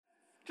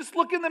Just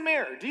look in the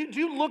mirror. Do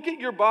you look at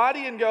your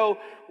body and go,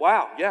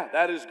 wow, yeah,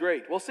 that is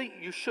great? Well, see,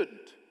 you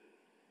shouldn't.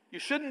 You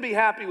shouldn't be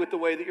happy with the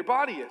way that your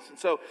body is. And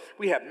so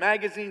we have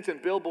magazines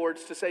and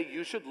billboards to say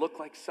you should look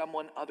like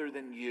someone other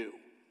than you,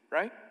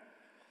 right?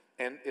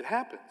 And it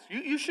happens.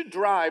 You should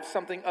drive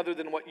something other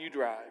than what you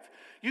drive.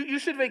 You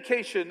should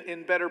vacation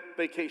in better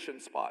vacation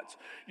spots.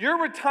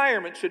 Your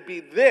retirement should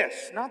be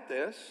this, not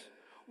this.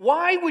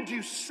 Why would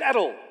you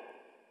settle?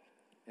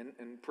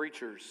 And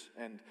preachers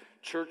and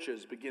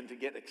churches begin to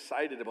get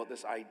excited about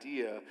this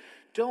idea.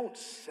 Don't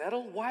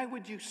settle. Why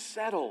would you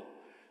settle?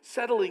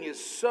 Settling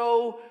is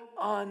so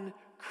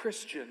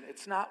un-Christian.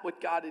 It's not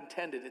what God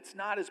intended. It's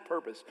not his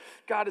purpose.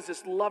 God is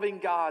this loving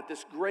God,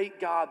 this great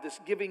God, this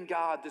giving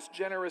God, this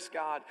generous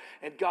God,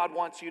 and God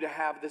wants you to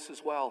have this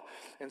as well.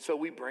 And so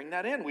we bring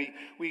that in. We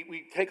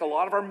take a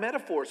lot of our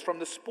metaphors from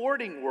the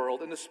sporting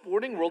world, and the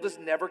sporting world is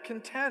never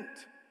content.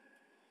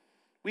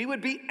 We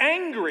would be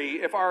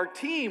angry if our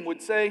team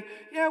would say,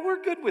 yeah,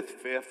 we're good with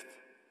fifth.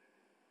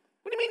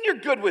 What do you mean you're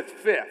good with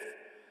fifth?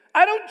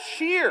 I don't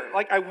cheer.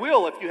 Like I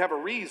will if you have a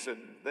reason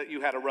that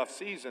you had a rough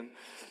season.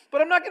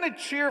 But I'm not going to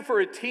cheer for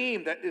a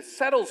team that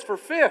settles for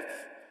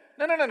fifth.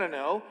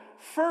 No.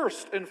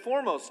 First and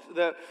foremost,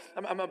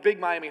 I'm a big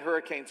Miami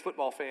Hurricanes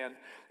football fan.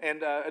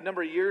 And a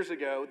number of years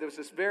ago, there was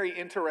this very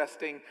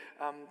interesting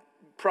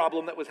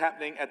problem that was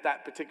happening at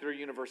that particular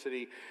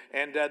university.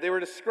 And they were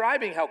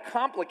describing how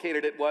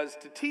complicated it was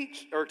to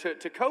teach or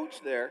to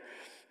coach there.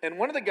 And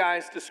one of the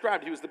guys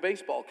described, he was the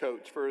baseball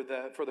coach for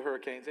the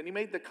Hurricanes, and he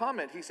made the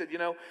comment, he said,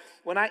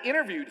 when I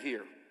interviewed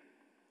here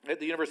at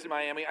the University of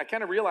Miami, I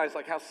kind of realized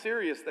like how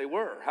serious they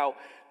were, how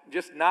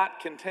just not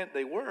content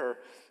they were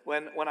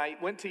when I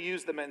went to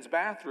use the men's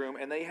bathroom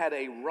and they had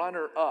a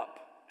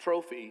runner-up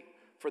trophy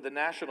for the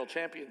national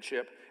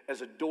championship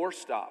as a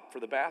doorstop for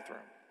the bathroom.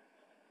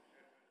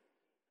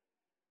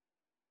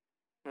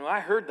 When I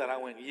heard that, I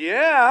went,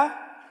 yeah,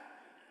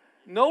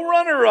 no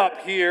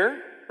runner-up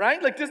here.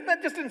 Right? Like, doesn't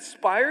that just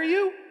inspire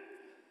you?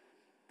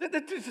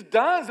 That just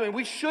does. I mean,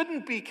 we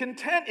shouldn't be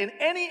content in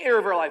any area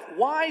of our life.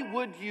 Why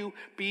would you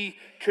be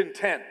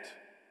content?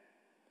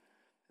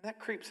 And that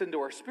creeps into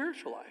our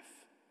spiritual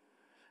life.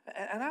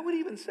 And I would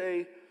even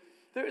say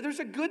there's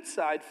a good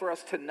side for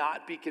us to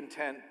not be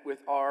content with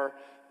our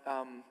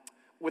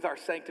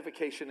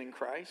sanctification in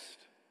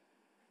Christ.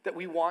 That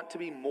we want to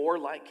be more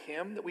like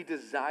him, that we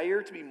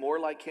desire to be more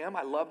like him.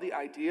 I love the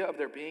idea of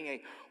there being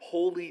a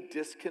holy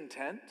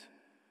discontent.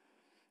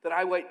 That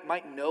I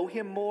might know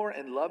him more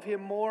and love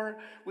him more.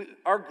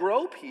 Our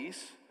grow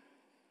piece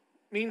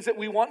means that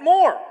we want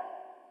more.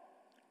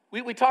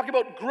 We talk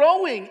about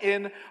growing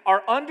in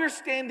our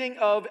understanding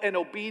of and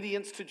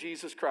obedience to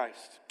Jesus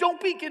Christ.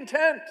 Don't be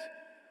content.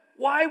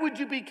 Why would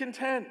you be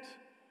content?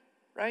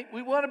 Right?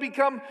 We want to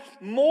become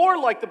more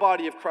like the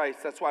body of Christ.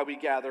 That's why we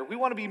gather. We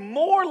want to be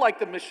more like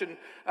the mission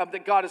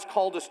that God has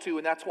called us to,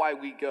 and that's why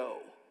we go.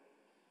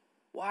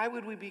 Why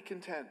would we be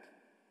content?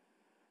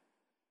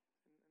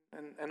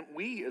 And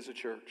we as a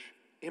church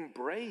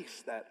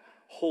embrace that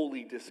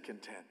holy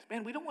discontent.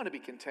 Man, we don't want to be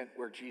content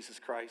where Jesus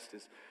Christ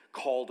has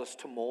called us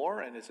to more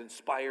and has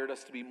inspired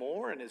us to be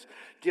more and has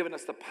given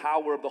us the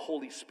power of the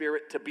Holy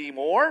Spirit to be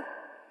more.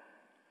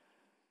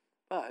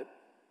 But,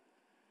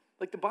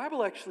 like the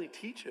Bible actually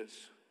teaches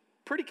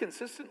pretty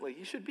consistently,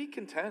 you should be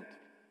content.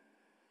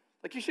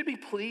 Like you should be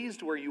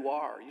pleased where you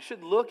are. You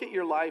should look at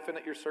your life and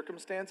at your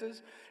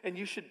circumstances and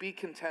you should be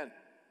content.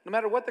 No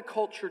matter what the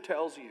culture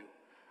tells you.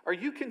 Are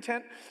you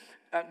content?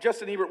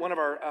 Justin Ebert, one of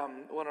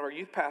our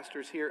youth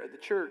pastors here at the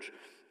church,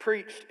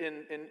 preached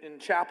in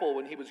chapel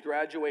when he was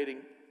graduating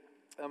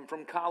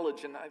from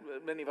college, and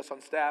many of us on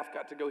staff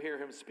got to go hear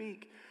him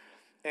speak.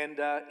 And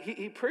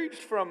he preached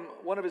from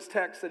one of his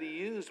texts that he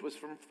used was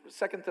from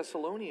 2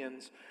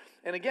 Thessalonians.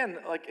 And again,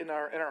 like in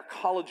our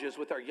colleges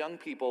with our young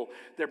people,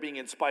 they're being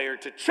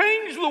inspired to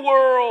change the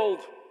world.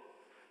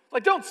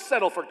 Like, don't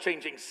settle for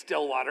changing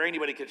Stillwater.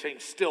 Anybody can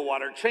change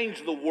Stillwater.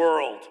 Change the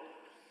world.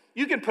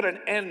 You can put an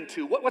end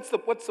to, what's the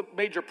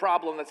major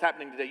problem that's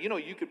happening today?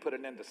 You could put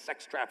an end to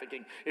sex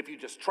trafficking if you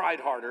just tried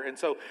harder. And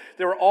so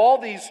there are all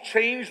these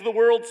change the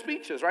world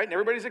speeches, right? And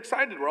everybody's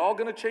excited. We're all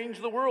going to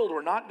change the world.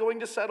 We're not going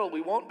to settle.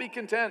 We won't be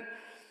content.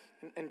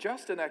 And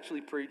Justin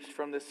actually preached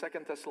from this 2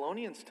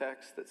 Thessalonians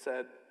text that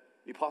said,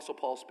 the Apostle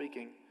Paul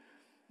speaking,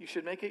 you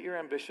should make it your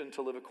ambition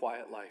to live a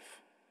quiet life.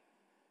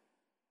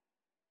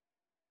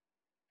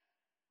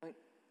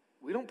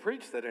 We don't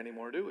preach that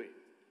anymore, do we?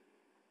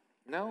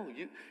 No,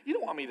 you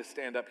don't want me to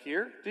stand up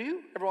here, do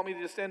you? Ever want me to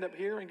just stand up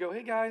here and go,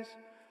 hey guys,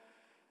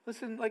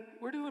 listen, like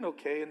we're doing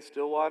okay in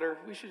Stillwater.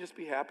 We should just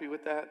be happy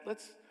with that.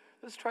 Let's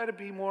try to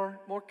be more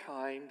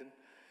kind, and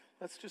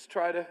let's just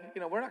try to,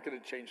 we're not going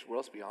to change the world.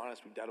 Let's be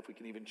honest. We doubt if we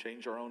can even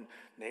change our own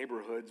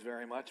neighborhoods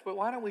very much. But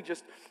why don't we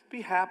just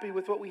be happy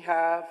with what we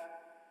have,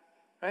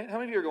 right? How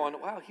many of you are going,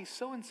 wow, he's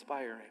so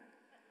inspiring?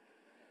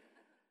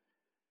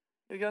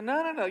 You go,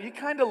 no. You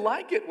kind of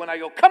like it when I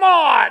go, come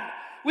on.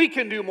 We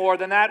can do more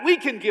than that. We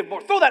can give more.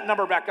 Throw that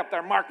number back up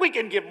there, Mark. We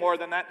can give more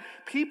than that.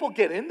 People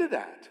get into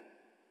that.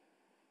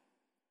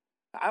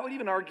 I would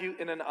even argue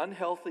in an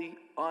unhealthy,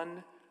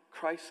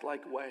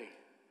 un-Christ-like way.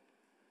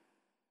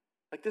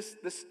 Like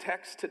this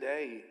text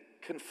today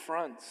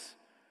confronts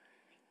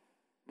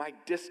my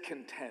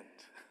discontent.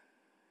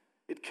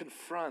 It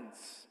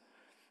confronts,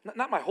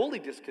 not my holy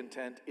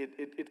discontent,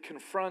 it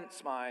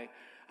confronts my,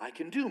 I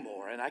can do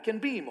more, and I can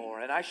be more,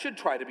 and I should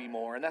try to be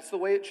more, and that's the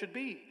way it should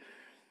be.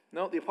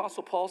 No, the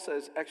Apostle Paul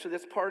says, actually,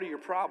 that's part of your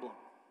problem.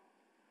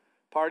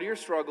 Part of your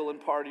struggle and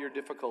part of your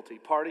difficulty.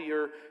 Part of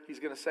your, he's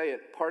going to say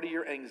it, part of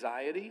your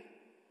anxiety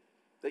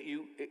that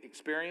you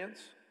experience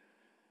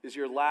is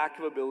your lack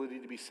of ability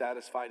to be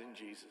satisfied in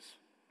Jesus.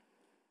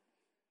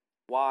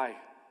 Why?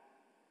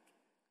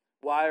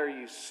 Why are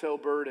you so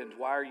burdened?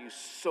 Why are you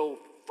so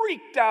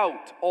freaked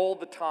out all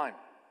the time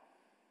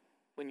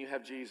when you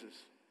have Jesus?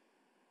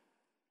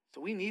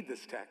 So we need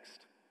this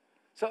text.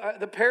 So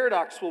the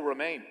paradox will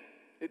remain.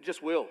 It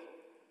just will.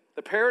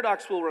 The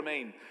paradox will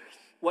remain.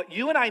 What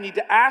you and I need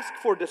to ask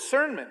for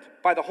discernment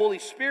by the Holy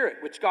Spirit,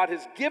 which God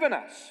has given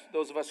us,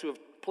 those of us who have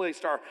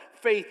placed our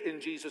faith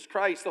in Jesus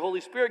Christ, the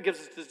Holy Spirit gives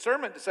us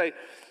discernment to say,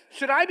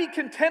 should I be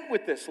content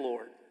with this,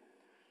 Lord?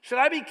 Should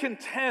I be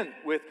content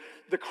with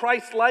the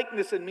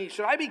Christ-likeness in me?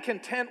 Should I be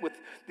content with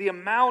the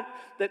amount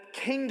that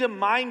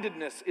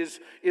kingdom-mindedness is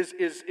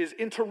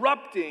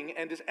interrupting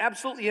and is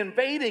absolutely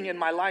invading in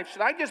my life?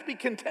 Should I just be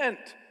content?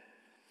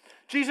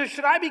 Jesus,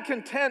 should I be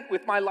content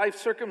with my life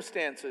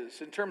circumstances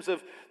in terms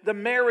of the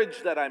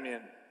marriage that I'm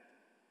in?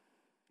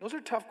 Those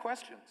are tough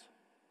questions.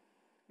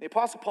 The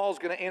Apostle Paul is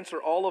going to answer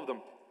all of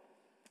them.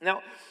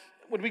 Now,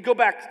 when we go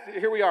back,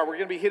 here we are, we're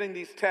going to be hitting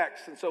these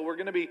texts, and so we're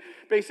going to be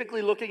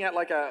basically looking at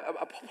like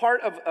a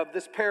part of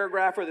this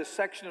paragraph or this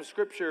section of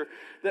Scripture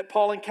that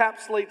Paul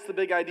encapsulates the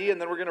big idea, and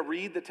then we're going to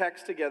read the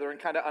text together and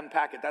kind of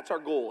unpack it. That's our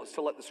goal, is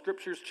to let the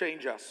Scriptures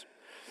change us.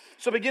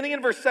 So beginning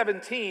in verse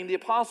 17, the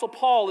Apostle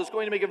Paul is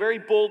going to make a very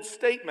bold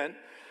statement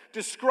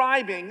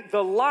describing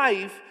the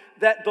life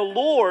that the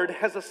Lord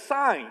has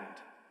assigned.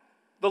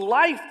 The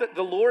life that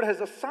the Lord has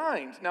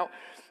assigned. Now,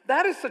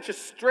 that is such a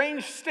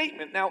strange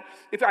statement. Now,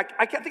 if I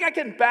think I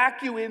can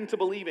back you into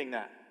believing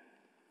that.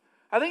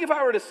 I think if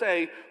I were to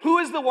say, who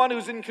is the one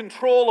who's in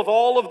control of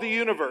all of the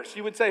universe?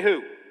 You would say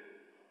who?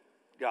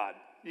 God.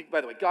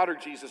 By the way, God or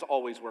Jesus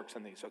always works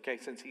in these, okay?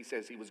 Since he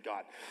says he was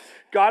God.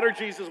 God or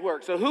Jesus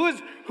works. So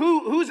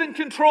who's in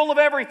control of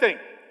everything?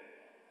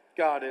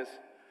 God is.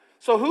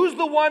 So who's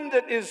the one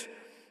that is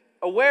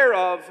aware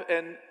of,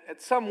 and in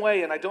some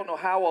way, and I don't know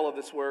how all of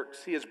this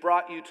works, he has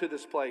brought you to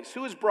this place.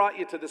 Who has brought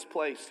you to this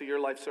place, to your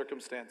life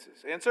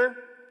circumstances? Answer?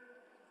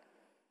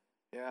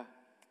 Yeah.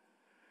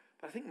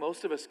 But I think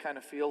most of us kind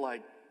of feel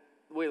like,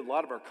 the way a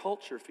lot of our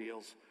culture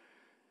feels,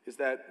 is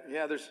that,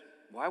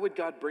 why would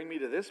God bring me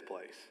to this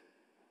place?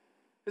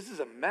 This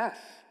is a mess.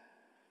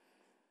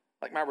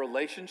 Like my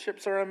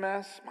relationships are a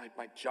mess,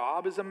 my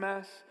job is a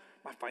mess,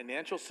 my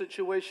financial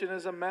situation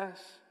is a mess.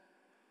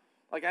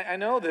 Like, I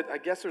know that I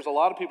guess there's a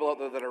lot of people out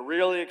there that are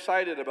really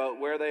excited about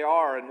where they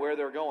are and where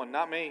they're going.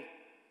 Not me.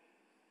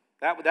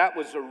 That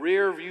was a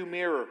rear view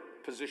mirror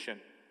position.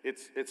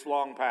 It's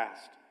long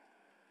past.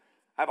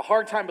 I have a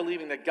hard time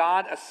believing that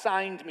God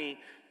assigned me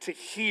to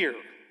here,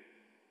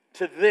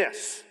 to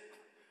this.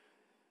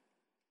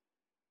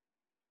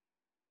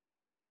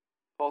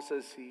 Paul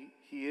says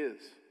he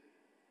is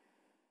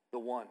the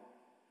one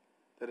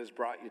that has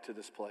brought you to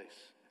this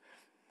place.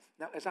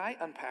 Now, as I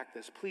unpack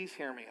this, please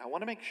hear me. I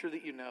want to make sure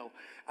that you know,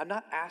 I'm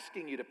not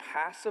asking you to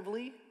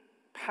passively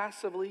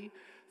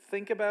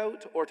think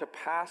about or to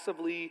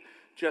passively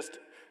just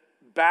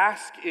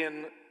bask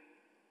in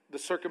the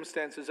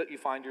circumstances that you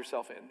find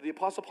yourself in. The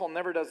Apostle Paul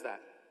never does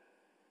that.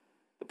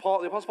 The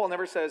Apostle Paul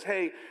never says,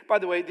 hey, by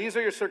the way, these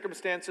are your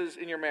circumstances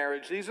in your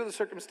marriage. These are the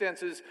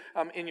circumstances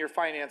in your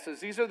finances.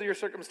 These are your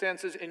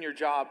circumstances in your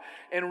job.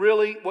 And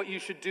really, what you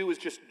should do is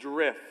just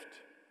drift.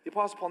 The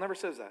Apostle Paul never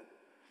says that.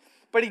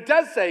 But he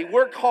does say,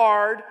 work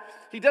hard.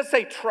 He does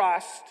say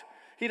trust.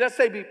 He does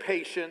say be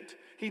patient.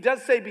 He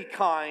does say be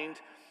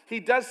kind.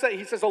 He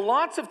says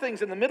lots of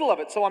things in the middle of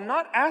it. So I'm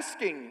not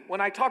asking,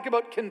 when I talk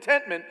about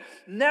contentment,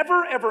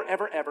 never, ever,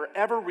 ever, ever,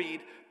 ever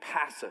read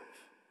passive.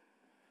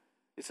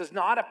 This is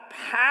not a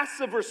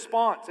passive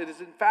response. It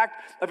is, in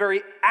fact, a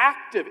very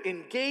active,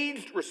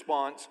 engaged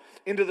response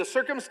into the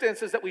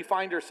circumstances that we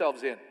find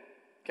ourselves in.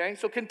 Okay?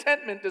 So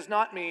contentment does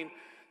not mean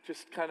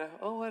just kind of,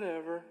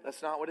 whatever.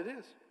 That's not what it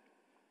is.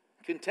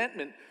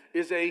 Contentment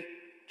is a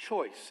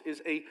choice,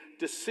 is a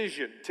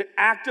decision to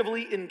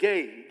actively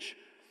engage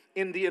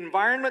in the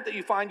environment that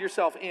you find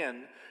yourself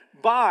in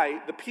by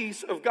the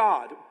peace of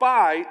God,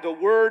 by the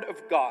Word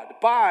of God,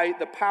 by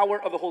the power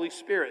of the Holy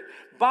Spirit,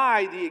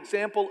 by the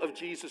example of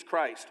Jesus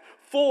Christ,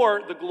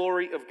 for the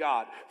glory of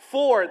God,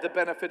 for the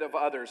benefit of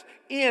others,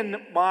 in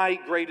my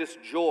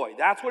greatest joy.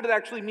 That's what it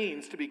actually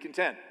means to be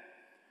content.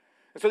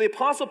 And so the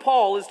Apostle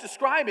Paul is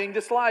describing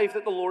this life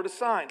that the Lord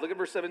assigned. Look at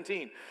verse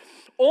 17.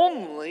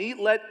 Only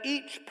let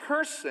each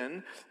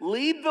person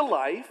lead the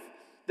life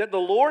that the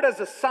Lord has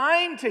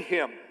assigned to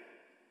him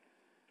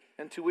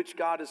and to which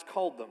God has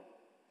called them.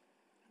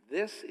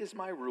 This is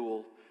my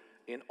rule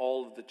in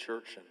all of the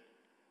churches.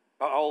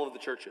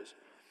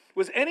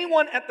 Was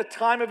anyone at the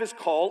time of his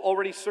call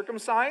already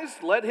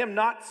circumcised? Let him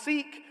not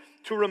seek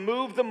to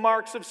remove the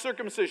marks of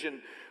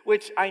circumcision,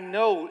 which I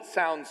know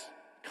sounds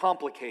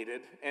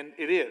complicated, and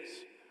it is.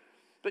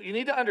 But you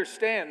need to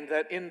understand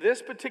that in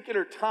this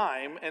particular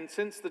time, and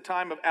since the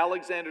time of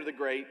Alexander the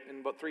Great in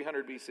about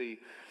 300 BC,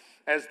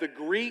 as the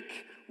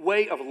Greek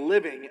way of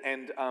living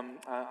and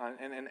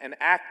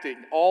acting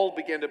all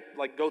began to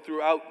go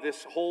throughout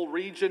this whole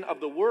region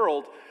of the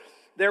world,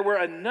 there were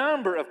a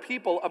number of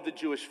people of the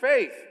Jewish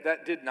faith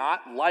that did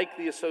not like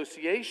the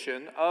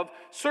association of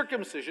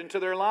circumcision to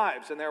their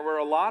lives. And there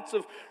were lots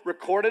of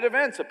recorded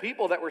events of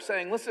people that were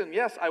saying, listen,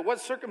 yes, I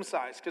was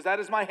circumcised because that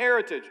is my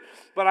heritage,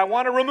 but I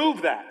want to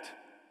remove that.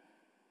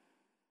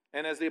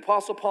 And as the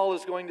Apostle Paul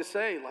is going to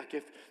say,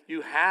 if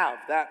you have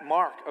that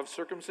mark of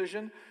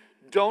circumcision,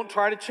 don't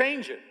try to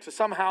change it to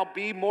somehow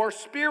be more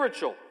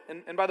spiritual.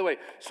 And by the way,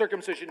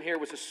 circumcision here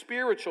was a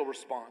spiritual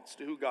response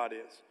to who God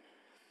is.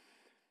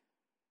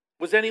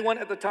 Was anyone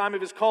at the time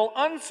of his call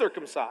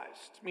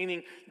uncircumcised,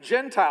 meaning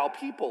Gentile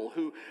people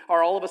who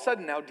are all of a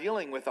sudden now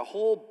dealing with a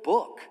whole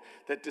book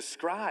that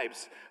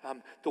describes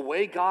the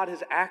way God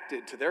has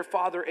acted to their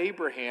father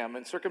Abraham,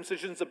 and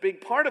circumcision is a big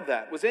part of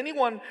that. Was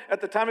anyone at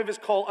the time of his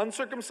call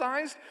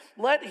uncircumcised?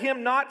 Let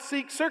him not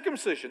seek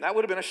circumcision. That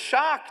would have been a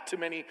shock to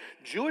many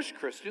Jewish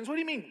Christians. What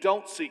do you mean,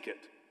 don't seek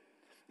it?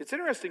 It's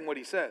interesting what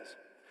he says.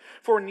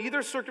 For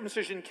neither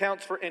circumcision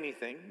counts for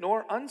anything,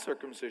 nor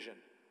uncircumcision,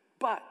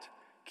 but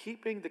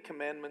keeping the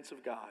commandments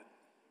of God.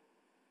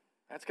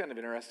 That's kind of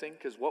interesting,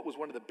 because what was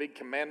one of the big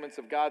commandments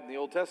of God in the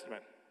Old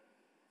Testament?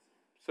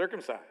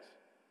 Circumcise.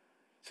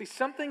 See,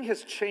 something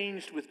has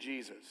changed with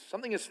Jesus.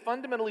 Something has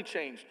fundamentally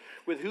changed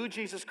with who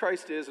Jesus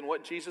Christ is and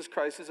what Jesus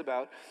Christ is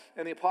about.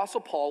 And the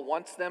Apostle Paul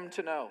wants them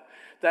to know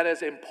that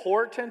as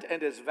important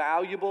and as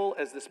valuable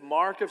as this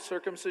mark of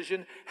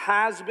circumcision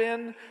has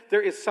been,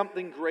 there is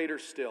something greater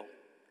still,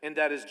 and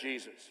that is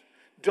Jesus.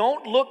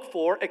 Don't look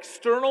for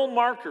external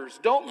markers.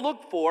 Don't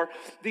look for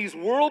these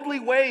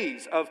worldly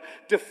ways of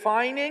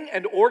defining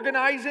and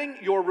organizing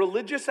your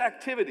religious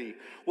activity.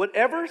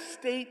 Whatever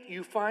state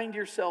you find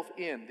yourself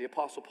in, the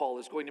Apostle Paul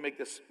is going to make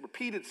this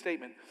repeated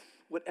statement.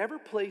 Whatever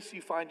place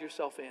you find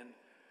yourself in,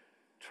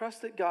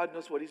 trust that God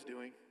knows what he's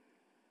doing.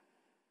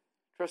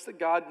 Trust that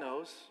God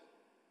knows.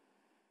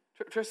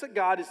 Trust that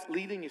God is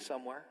leading you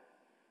somewhere.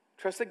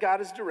 Trust that God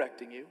is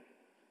directing you.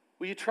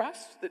 Will you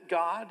trust that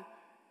God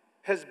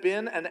has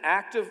been an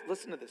active,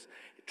 listen to this,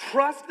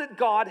 trust that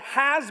God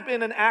has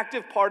been an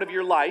active part of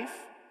your life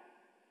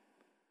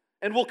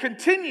and will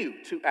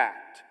continue to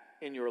act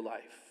in your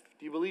life?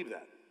 Do you believe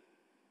that?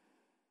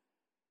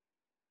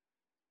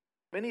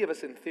 Many of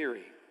us in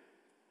theory,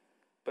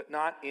 but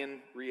not in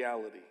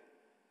reality.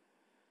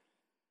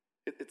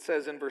 It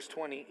says in verse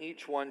 20,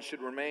 each one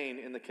should remain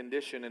in the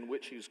condition in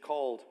which he's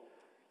called.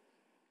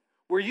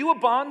 Were you a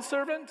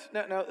bondservant?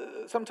 Now,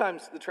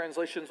 sometimes the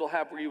translations will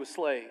have, were you a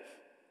slave?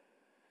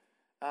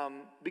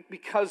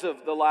 Because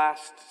of the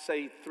last,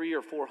 say, 300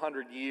 or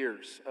 400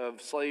 years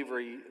of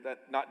slavery,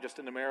 that not just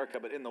in America,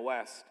 but in the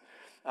West,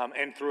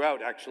 and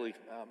throughout, actually,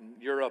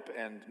 Europe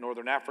and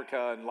Northern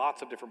Africa and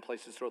lots of different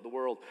places throughout the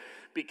world,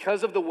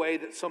 because of the way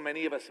that so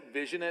many of us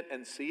vision it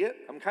and see it,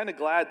 I'm kind of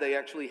glad they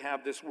actually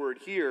have this word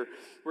here,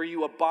 were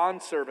you a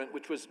bondservant,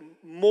 which was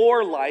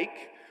more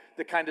like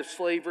the kind of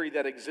slavery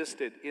that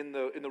existed in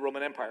the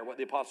Roman Empire, what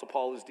the Apostle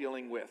Paul is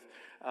dealing with.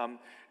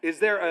 Is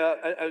there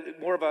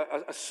more of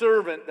a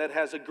servant that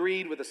has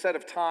agreed with a set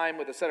of time,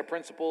 with a set of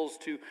principles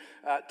to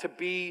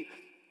be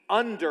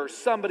under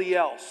somebody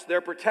else,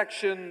 their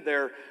protection,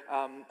 their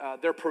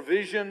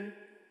provision? And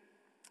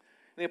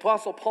the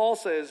Apostle Paul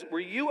says, were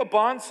you a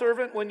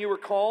bondservant when you were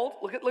called?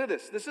 Look at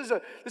this. This is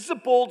a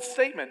bold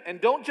statement. And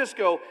don't just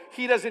go,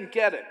 he doesn't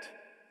get it.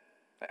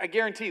 I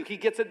guarantee you, he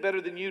gets it better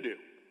than you do.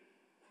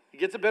 He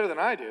gets it better than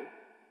I do.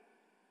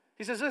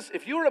 He says this,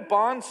 if you were a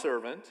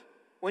bondservant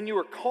when you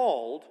were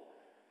called,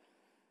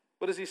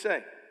 what does he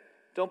say?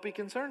 Don't be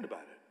concerned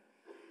about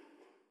it.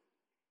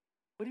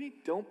 What do you mean,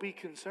 don't be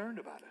concerned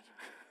about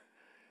it?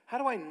 How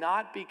do I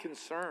not be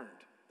concerned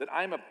that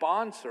I'm a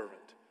bondservant?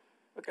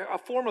 A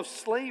form of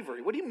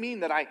slavery. What do you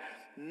mean that I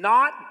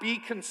not be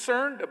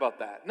concerned about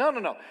that?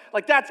 No.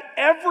 That's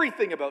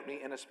everything about me,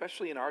 and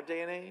especially in our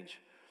day and age,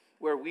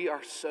 where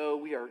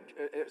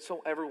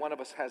every one of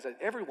us has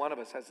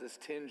this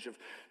tinge of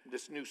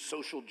this new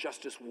social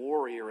justice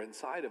warrior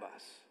inside of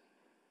us.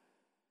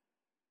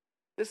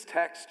 This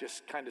text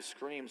just kind of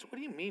screams, what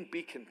do you mean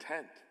be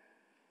content?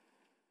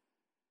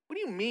 What do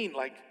you mean?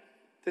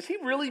 Does he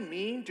really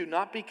mean do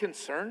not be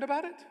concerned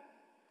about it?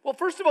 Well,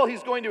 first of all,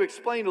 he's going to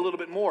explain a little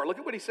bit more. Look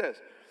at what he says.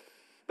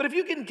 But if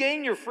you can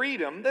gain your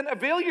freedom, then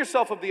avail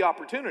yourself of the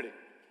opportunity.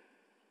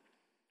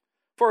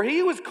 For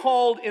he was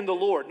called in the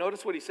Lord.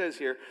 Notice what he says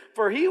here.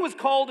 For he was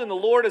called in the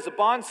Lord as a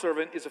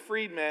bondservant is a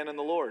freedman in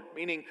the Lord.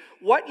 Meaning,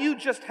 what you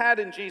just had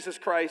in Jesus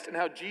Christ and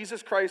how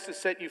Jesus Christ has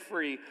set you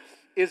free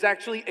is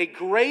actually a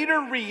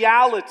greater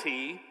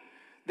reality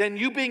than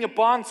you being a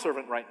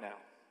bondservant right now.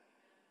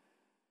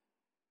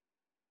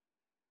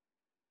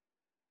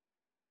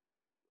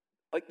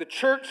 The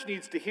church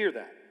needs to hear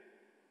that.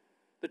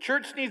 The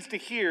church needs to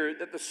hear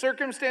that the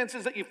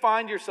circumstances that you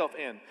find yourself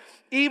in,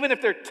 even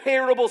if they're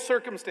terrible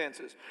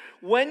circumstances,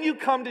 when you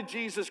come to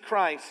Jesus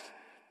Christ,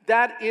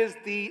 that is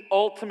the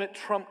ultimate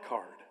trump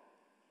card.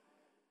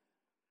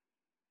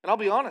 And I'll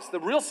be honest, the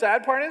real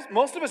sad part is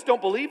most of us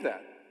don't believe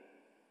that.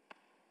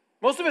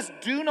 Most of us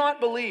do not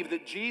believe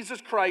that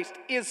Jesus Christ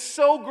is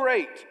so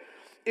great,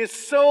 is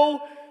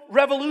so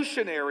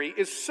revolutionary,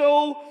 is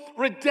so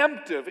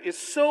redemptive, is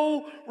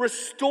so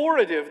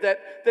restorative that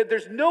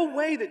there's no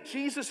way that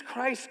Jesus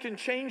Christ can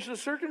change the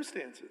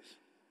circumstances.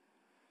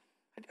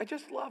 I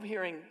just love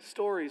hearing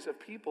stories of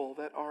people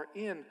that are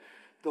in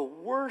the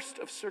worst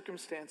of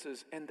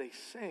circumstances and they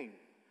sing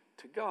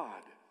to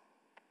God.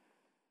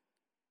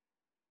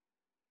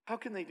 How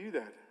can they do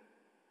that?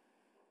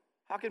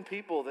 How can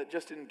people that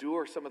just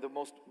endure some of the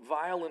most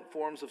violent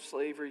forms of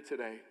slavery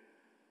today,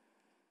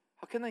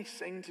 how can they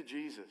sing to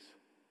Jesus?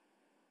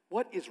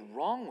 What is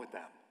wrong with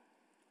them?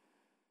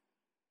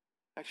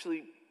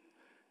 Actually,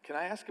 can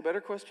I ask a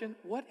better question?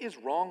 What is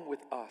wrong with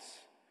us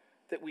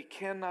that we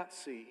cannot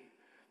see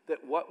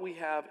that what we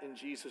have in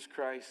Jesus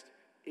Christ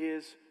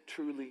is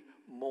truly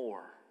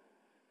more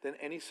than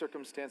any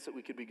circumstance that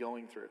we could be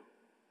going through?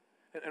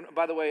 And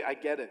by the way, I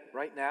get it.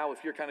 Right now,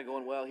 if you're kind of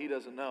going, well, he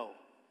doesn't know.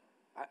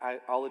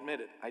 I'll admit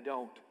it. I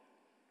don't.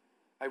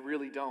 I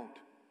really don't.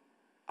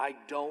 I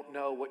don't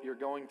know what you're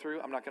going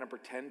through. I'm not going to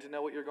pretend to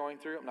know what you're going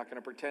through. I'm not going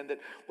to pretend that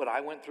what I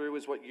went through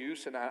is what you,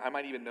 and I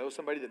might even know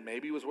somebody that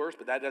maybe was worse,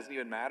 but that doesn't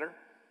even matter.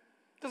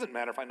 It doesn't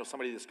matter if I know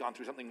somebody that's gone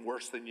through something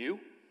worse than you.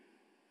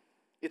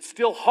 It's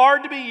still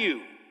hard to be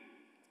you.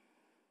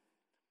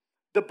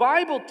 The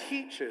Bible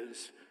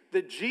teaches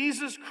that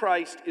Jesus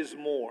Christ is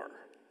more.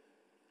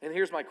 And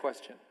here's my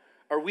question.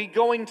 Are we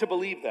going to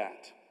believe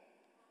that?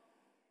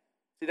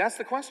 See, that's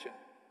the question.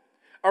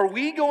 Are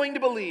we going to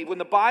believe when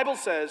the Bible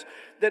says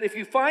that if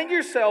you find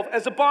yourself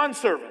as a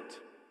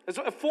bondservant, as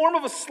a form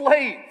of a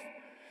slave,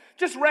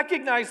 just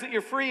recognize that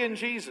you're free in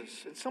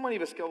Jesus? And so many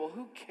of us go, well,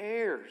 who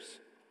cares?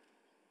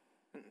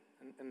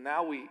 And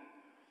now we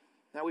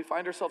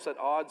find ourselves at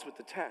odds with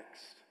the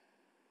text.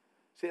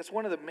 See, that's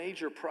one of the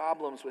major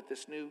problems with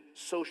this new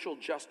social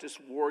justice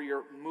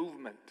warrior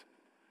movement,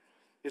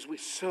 is we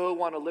so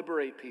want to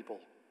liberate people.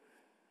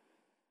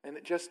 And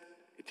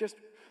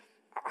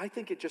I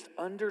think it just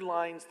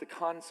underlines the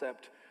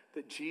concept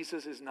that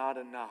Jesus is not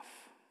enough.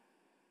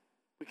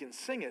 We can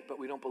sing it, but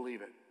we don't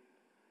believe it.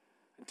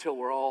 Until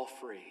we're all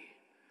free.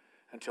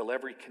 Until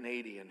every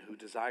Canadian who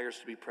desires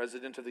to be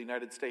president of the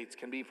United States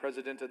can be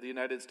president of the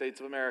United States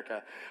of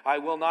America. I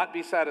will not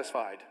be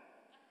satisfied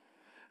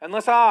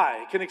unless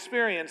I can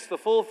experience the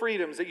full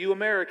freedoms that you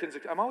Americans...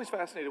 I'm always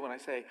fascinated when I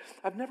say,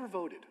 I've never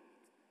voted.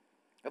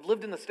 I've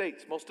lived in the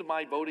States most of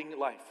my voting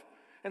life.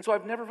 And so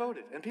I've never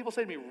voted. And people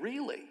say to me,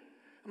 really?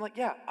 I'm like,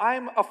 yeah,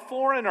 I'm a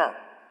foreigner.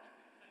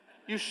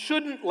 You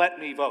shouldn't let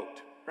me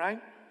vote,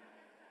 right?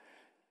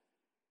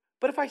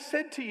 But if I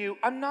said to you,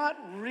 I'm not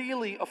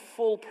really a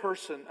full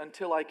person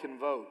until I can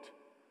vote,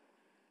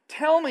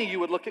 tell me, you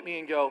would look at me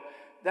and go,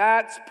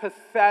 that's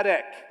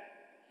pathetic.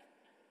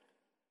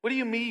 What do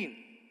you mean?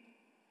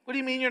 What do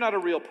you mean you're not a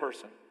real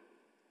person?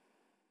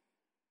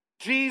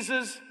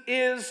 Jesus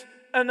is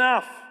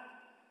enough.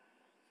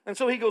 And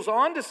so he goes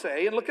on to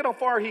say, and look at how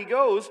far he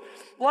goes,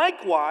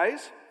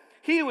 likewise,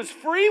 he who is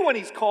free when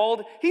he's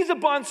called, he's a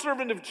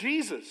bondservant of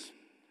Jesus.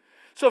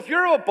 So if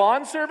you're a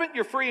bondservant,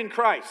 you're free in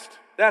Christ.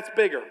 That's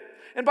bigger.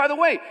 And by the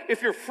way,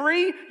 if you're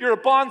free, you're a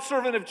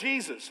bondservant of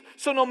Jesus.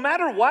 So no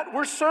matter what,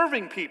 we're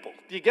serving people.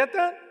 Do you get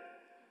that?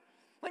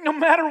 Like no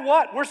matter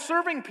what, we're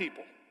serving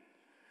people.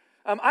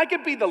 I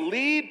could be the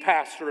lead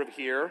pastor of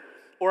here,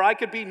 or I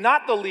could be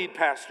not the lead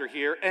pastor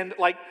here, and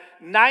like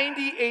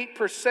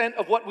 98%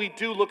 of what we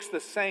do looks the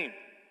same.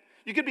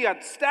 You could be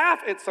on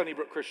staff at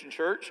Sunnybrook Christian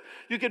Church.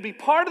 You could be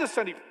part of the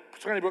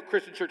Sunnybrook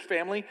Christian Church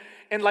family,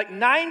 and like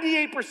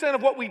 98%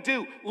 of what we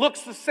do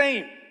looks the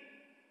same.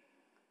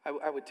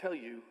 I would tell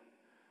you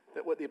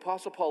that what the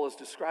Apostle Paul is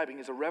describing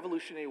is a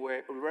revolutionary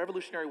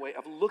way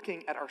of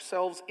looking at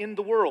ourselves in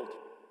the world.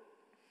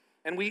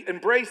 And we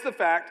embrace the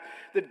fact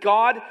that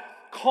God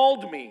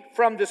called me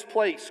from this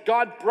place.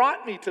 God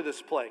brought me to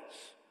this place,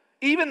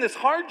 even this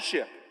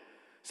hardship,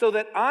 so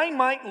that I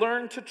might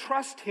learn to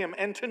trust him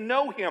and to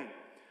know him.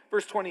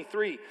 Verse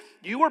 23,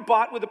 you were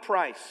bought with a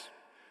price.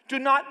 Do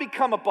not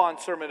become a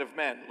bondservant of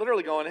men.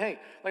 Literally going, hey,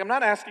 like I'm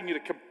not asking you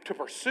to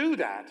pursue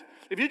that.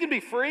 If you can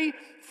be free,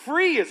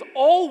 free is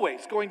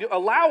always going to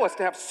allow us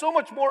to have so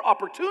much more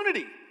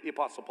opportunity, the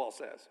Apostle Paul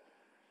says.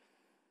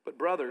 But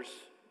brothers,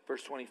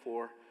 verse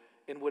 24,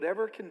 in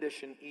whatever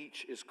condition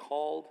each is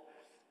called,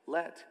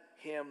 let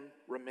him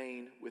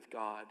remain with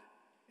God,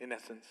 in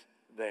essence,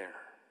 there.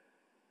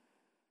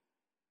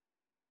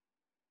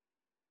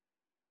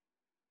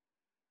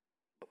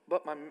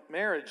 But my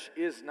marriage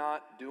is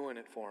not doing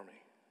it for me.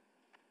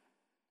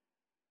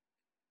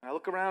 I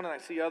look around and I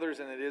see others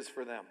and it is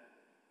for them.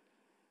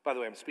 By the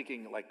way, I'm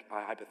speaking like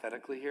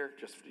hypothetically here,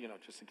 just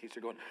in case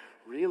you're going,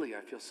 really,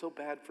 I feel so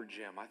bad for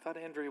Jim. I thought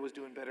Andrea was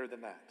doing better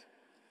than that.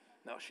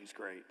 No, she's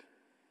great.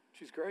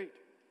 She's great.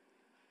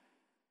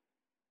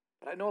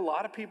 But I know a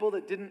lot of people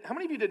that didn't. How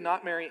many of you did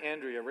not marry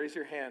Andrea? Raise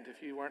your hand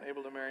if you weren't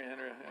able to marry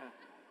Andrea. Yeah.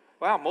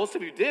 Wow, most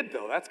of you did,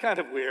 though. That's kind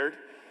of weird.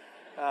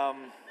 My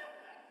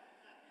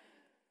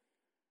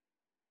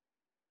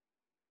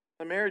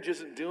marriage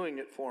isn't doing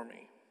it for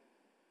me.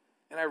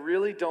 And I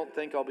really don't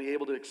think I'll be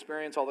able to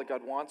experience all that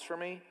God wants for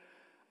me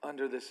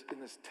in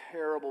this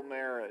terrible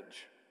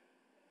marriage.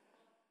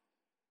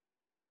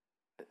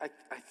 I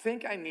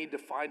think I need to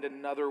find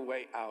another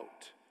way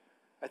out.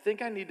 I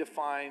think I need to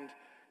find,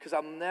 because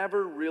I'll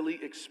never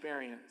really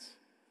experience.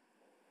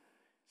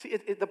 See,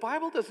 the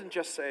Bible doesn't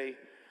just say,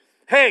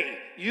 hey,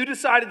 you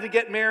decided to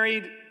get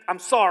married, I'm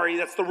sorry,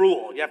 that's the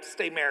rule. You have to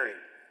stay married.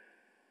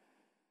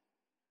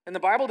 And the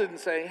Bible didn't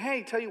say,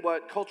 hey, tell you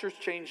what, culture's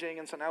changing,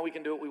 and so now we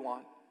can do what we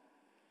want.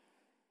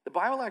 The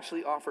Bible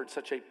actually offered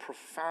such a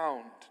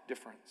profound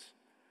difference.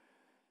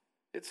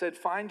 It said,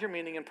 find your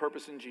meaning and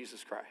purpose in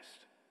Jesus Christ.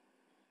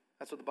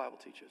 That's what the Bible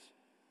teaches.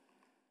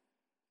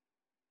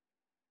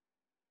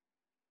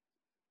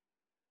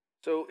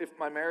 So if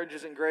my marriage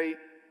isn't great,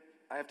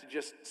 I have to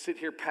just sit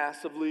here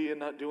passively and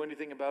not do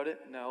anything about it?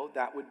 No,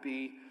 that would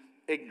be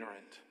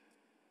ignorant.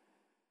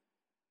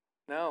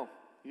 No,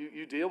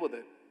 you deal with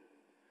it.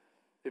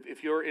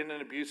 If you're in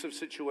an abusive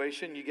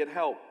situation, you get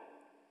help.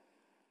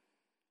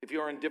 If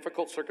you're in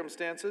difficult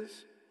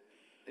circumstances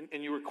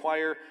and you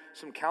require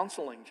some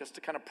counseling just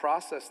to kind of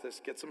process this,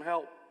 get some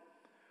help.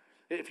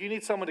 If you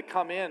need someone to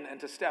come in and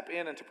to step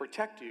in and to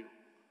protect you,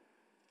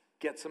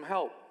 get some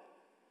help.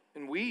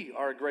 And we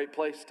are a great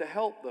place to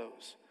help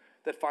those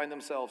that find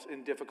themselves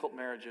in difficult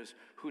marriages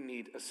who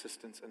need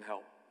assistance and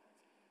help.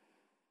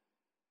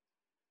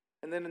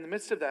 And then in the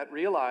midst of that,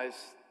 realize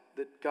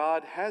that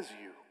God has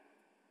you.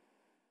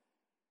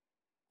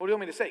 What do you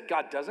want me to say?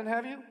 God doesn't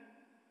have you?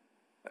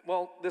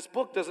 Well, this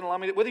book doesn't allow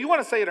me to, whether you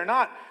want to say it or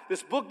not,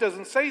 this book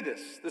doesn't say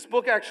this. This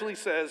book actually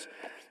says,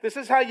 this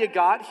is how you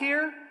got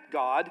here,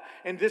 God,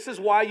 and this is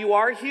why you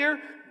are here,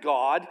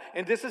 God,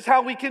 and this is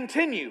how we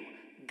continue,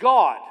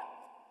 God.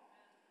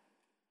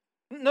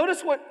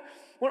 Notice one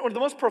of the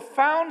most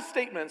profound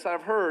statements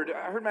I've heard.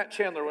 I heard Matt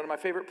Chandler, one of my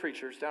favorite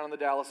preachers down in the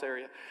Dallas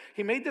area.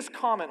 He made this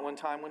comment one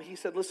time when he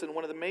said, listen,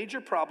 one of the major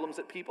problems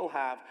that people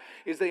have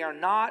is they are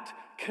not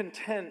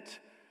content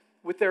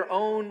with their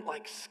own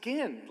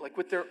skin,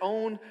 with their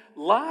own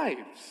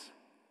lives.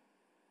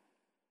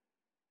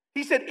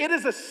 He said, it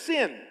is a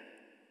sin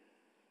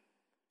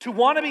to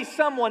want to be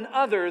someone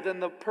other than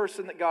the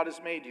person that God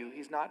has made you.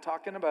 He's not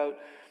talking about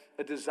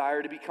a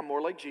desire to become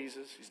more like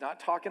Jesus. He's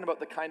not talking about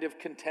the kind of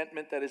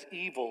contentment that is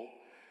evil.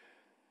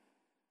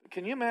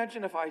 Can you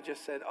imagine if I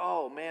just said,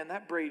 oh man,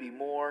 that Brady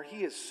Moore,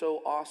 he is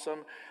so awesome.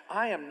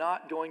 I am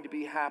not going to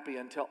be happy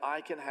until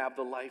I can have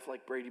the life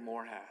like Brady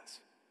Moore has.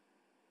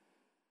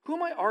 Who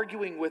am I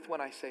arguing with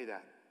when I say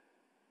that?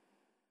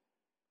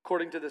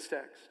 According to this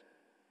text,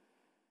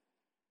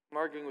 I'm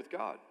arguing with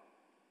God.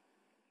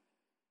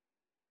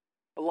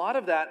 A lot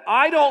of that,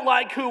 I don't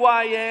like who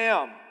I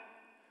am.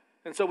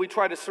 And so we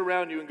try to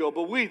surround you and go,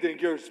 but we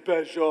think you're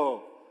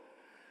special.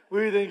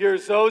 We think you're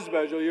so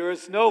special. You're a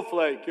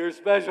snowflake. You're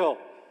special.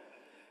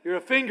 You're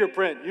a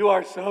fingerprint. You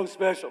are so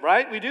special,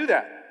 right? We do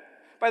that.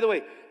 By the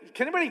way,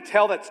 can anybody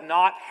tell that's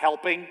not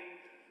helping?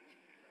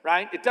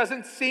 Right? It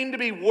doesn't seem to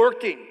be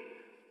working.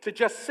 To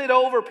just sit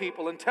over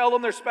people and tell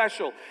them they're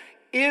special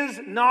is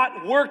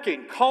not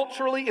working.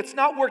 Culturally, it's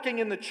not working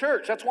in the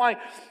church. That's why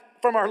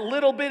from our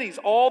little bitties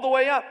all the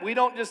way up, we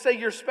don't just say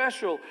you're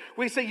special.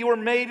 We say you are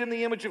made in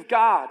the image of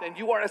God and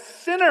you are a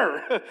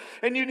sinner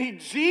and you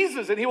need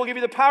Jesus and He will give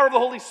you the power of the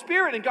Holy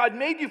Spirit and God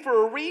made you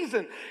for a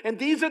reason. And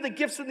these are the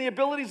gifts and the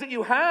abilities that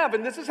you have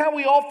and this is how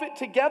we all fit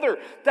together.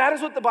 That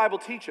is what the Bible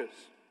teaches.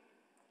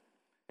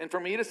 And for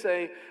me to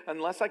say,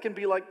 unless I can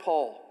be like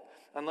Paul,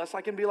 unless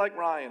I can be like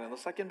Ryan,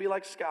 unless I can be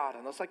like Scott,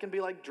 unless I can be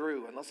like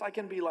Drew, unless I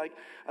can be like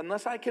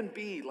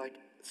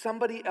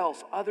somebody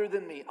else other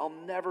than me, I'll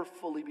never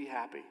fully be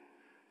happy.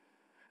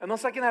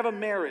 Unless I can have a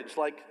marriage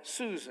like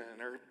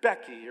Susan or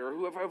Becky or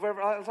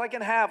whoever, unless I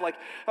can have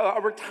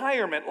a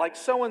retirement like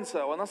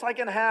so-and-so, unless I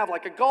can have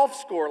a golf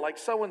score like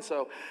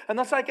so-and-so,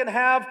 unless I can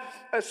have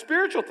a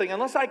spiritual thing,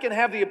 unless I can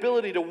have the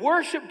ability to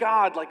worship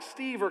God like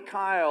Steve or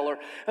Kyle, or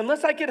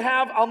unless I can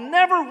have, I'll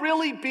never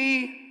really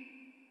be.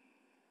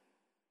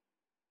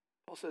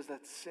 Paul says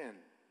that's sin.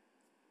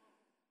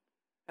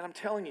 And I'm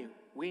telling you,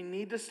 we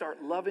need to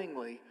start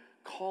lovingly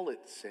call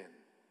it sin.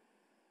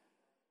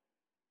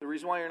 The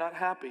reason why you're not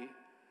happy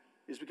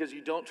is because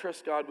you don't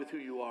trust God with who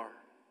you are.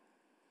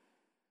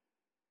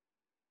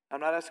 I'm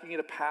not asking you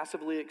to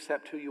passively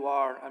accept who you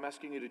are. I'm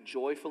asking you to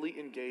joyfully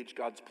engage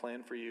God's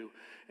plan for you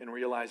and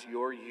realize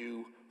you're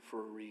you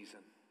for a reason.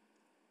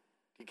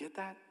 Do you get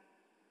that?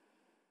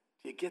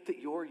 Do you get that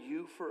you're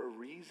you for a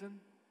reason?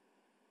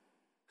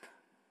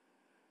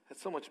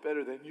 That's so much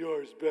better than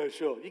you're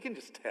special. You can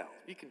just tell.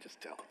 You can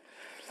just tell.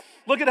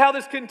 Look at how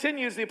this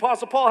continues. The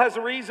Apostle Paul has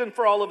a reason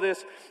for all of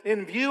this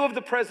in view of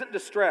the present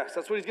distress.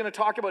 That's what he's going to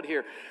talk about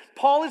here.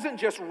 Paul isn't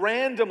just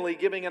randomly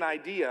giving an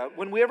idea.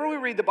 Whenever we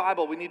read the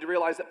Bible, we need to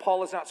realize that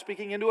Paul is not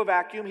speaking into a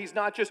vacuum. He's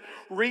not just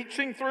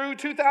reaching through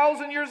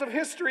 2,000 years of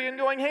history and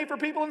going, hey, for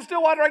people in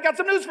Stillwater, I got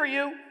some news for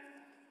you.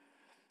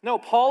 No,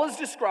 Paul is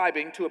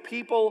describing to a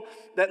people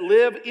that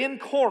live in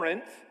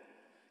Corinth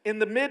in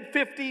the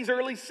mid-50s,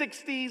 early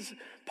 60s.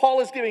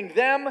 Paul is giving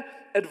them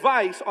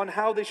advice on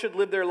how they should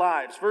live their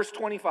lives. Verse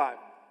 25.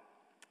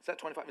 Is that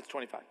 25? It's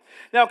 25.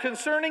 Now,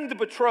 concerning the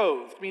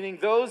betrothed, meaning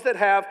those that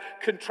have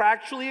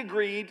contractually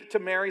agreed to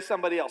marry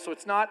somebody else. So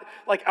it's not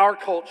like our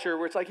culture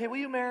where it's like, hey, will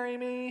you marry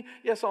me?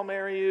 Yes, I'll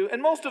marry you.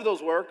 And most of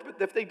those work,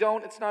 but if they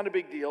don't, it's not a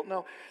big deal.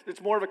 No, it's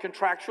more of a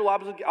contractual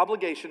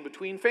obligation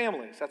between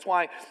families. That's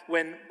why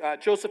when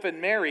Joseph and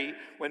Mary,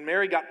 when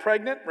Mary got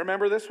pregnant,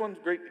 remember this one?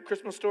 Great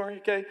Christmas story,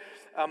 okay?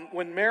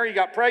 When Mary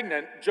got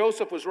pregnant,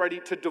 Joseph was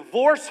ready to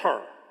divorce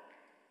her.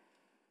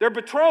 They're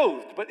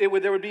betrothed, but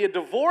there would be a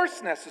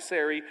divorce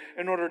necessary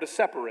in order to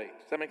separate.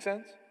 Does that make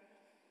sense?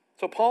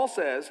 So Paul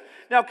says,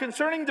 now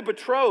concerning the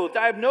betrothed,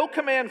 I have no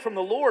command from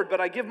the Lord, but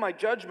I give my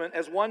judgment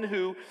as one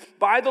who,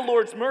 by the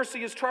Lord's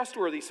mercy, is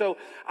trustworthy. So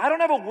I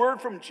don't have a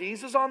word from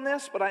Jesus on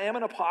this, but I am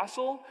an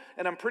apostle,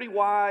 and I'm pretty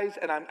wise,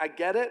 and I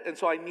get it, and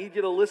so I need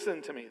you to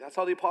listen to me. That's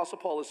how the Apostle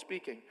Paul is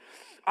speaking.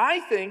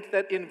 I think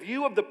that in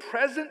view of the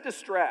present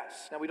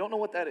distress, now we don't know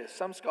what that is.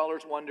 Some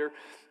scholars wonder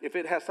if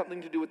it has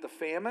something to do with the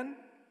famine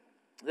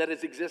that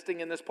is existing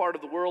in this part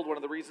of the world, one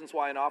of the reasons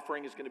why an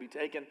offering is going to be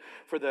taken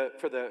for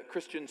the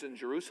Christians in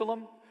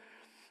Jerusalem.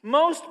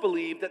 Most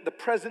believe that the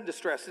present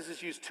distress, this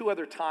is used two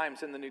other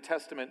times in the New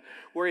Testament,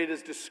 where it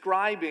is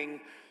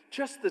describing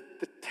just the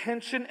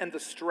tension and the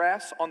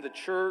stress on the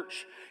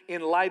church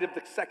in light of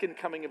the second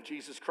coming of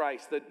Jesus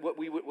Christ. That what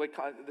we would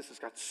call, this has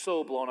got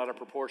so blown out of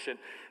proportion,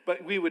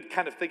 but we would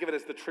kind of think of it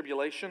as the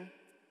tribulation,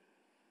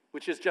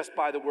 which is just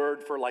by the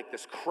word for like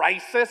this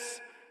crisis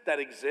that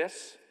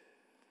exists.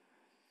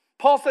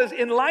 Paul says,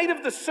 in light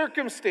of the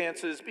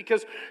circumstances,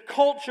 because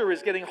culture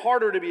is getting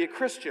harder to be a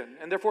Christian,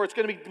 and therefore it's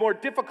going to be more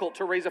difficult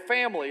to raise a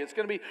family, it's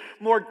going to be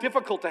more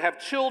difficult to have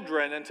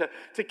children and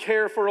to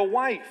care for a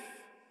wife.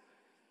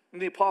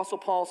 And the Apostle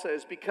Paul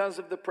says, because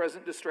of the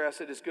present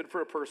distress, it is good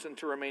for a person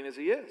to remain as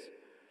he is.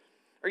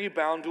 Are you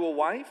bound to a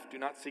wife? Do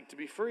not seek to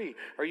be free.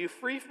 Are you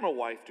free from a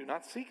wife? Do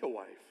not seek a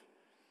wife.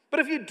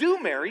 But if you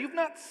do marry, you've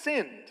not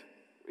sinned.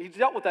 He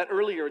dealt with that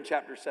earlier in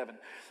chapter 7.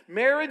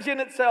 Marriage in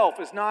itself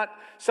is not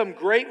some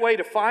great way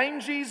to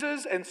find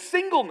Jesus, and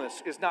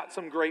singleness is not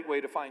some great way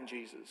to find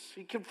Jesus.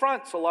 He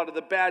confronts a lot of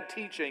the bad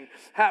teaching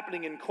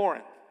happening in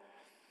Corinth.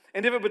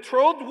 And if a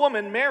betrothed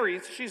woman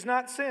marries, she's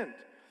not sinned.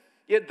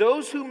 Yet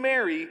those who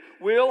marry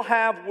will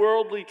have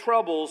worldly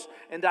troubles,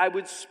 and I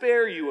would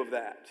spare you of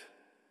that.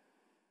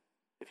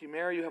 If you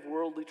marry, you have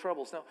worldly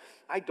troubles. Now,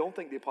 I don't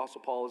think the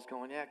Apostle Paul is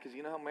going, yeah, because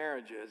you know how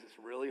marriage is. It's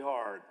really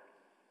hard.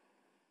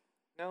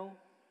 No.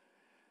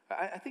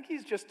 I think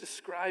he's just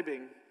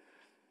describing,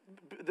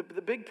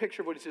 the big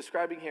picture of what he's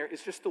describing here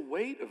is just the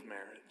weight of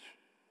marriage.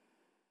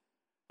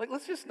 Like,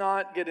 let's just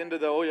not get into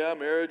the, oh yeah,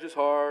 marriage is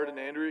hard, and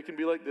Andrew can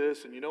be like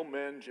this, and you know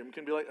men, Jim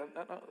can be like,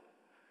 no.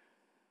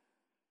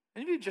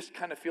 Any of you just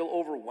kind of feel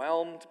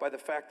overwhelmed by the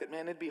fact that,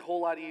 man, it'd be a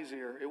whole lot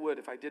easier, it would,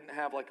 if I didn't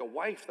have like a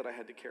wife that I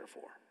had to care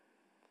for.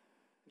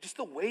 Just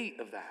the weight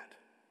of that.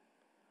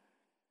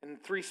 And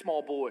 3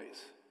 small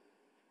boys.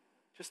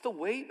 Just the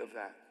weight of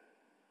that.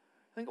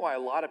 I think why a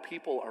lot of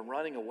people are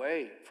running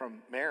away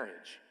from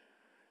marriage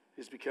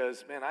is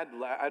because, man,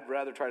 I'd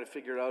rather try to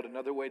figure out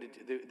another way to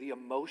do the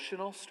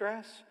emotional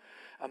stress,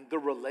 the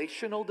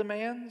relational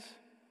demands.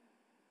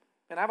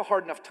 And I have a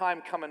hard enough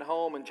time coming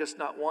home and just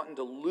not wanting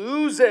to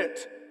lose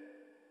it.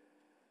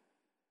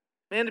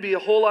 Man, it'd be a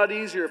whole lot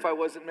easier if I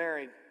wasn't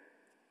married.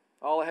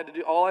 All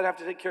I'd have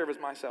to take care of is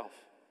myself.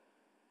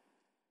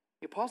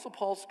 The Apostle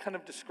Paul's kind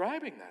of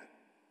describing that.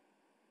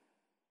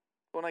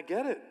 When I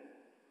get it.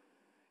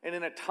 And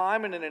in a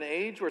time and in an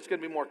age where it's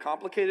going to be more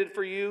complicated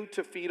for you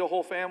to feed a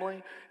whole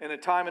family, in a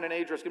time and an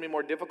age where it's going to be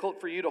more difficult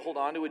for you to hold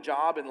on to a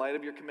job in light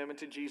of your commitment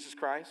to Jesus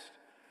Christ,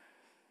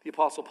 the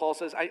Apostle Paul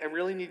says, I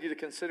really need you to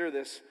consider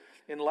this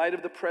in light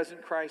of the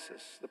present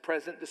crisis, the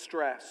present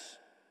distress.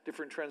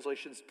 Different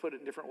translations put it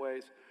in different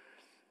ways.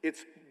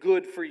 It's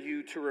good for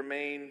you to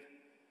remain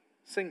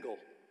single.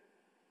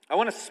 I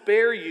want to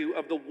spare you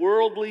of the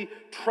worldly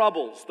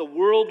troubles, the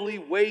worldly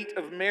weight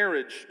of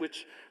marriage,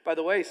 which, by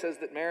the way, says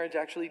that marriage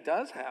actually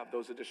does have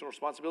those additional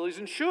responsibilities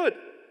and should.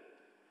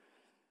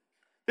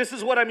 This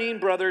is what I mean,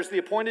 brothers. The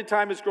appointed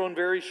time has grown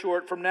very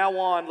short. From now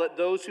on, let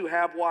those who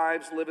have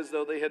wives live as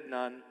though they had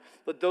none.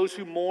 Let those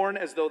who mourn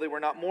as though they were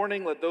not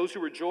mourning. Let those who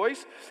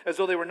rejoice as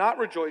though they were not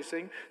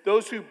rejoicing.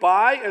 Those who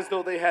buy as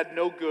though they had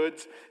no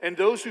goods. And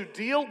those who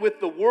deal with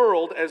the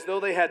world as though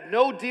they had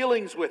no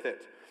dealings with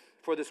it.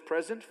 For this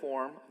present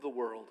form of the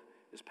world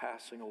is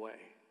passing away.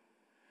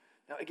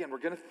 Now, again, we're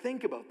going to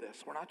think about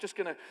this. We're not just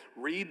going to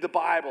read the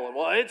Bible and,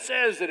 well, it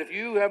says that if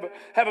you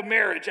have a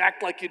marriage,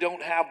 act like you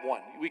don't have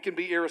one. We can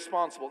be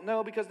irresponsible.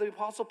 No, because the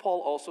Apostle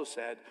Paul also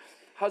said,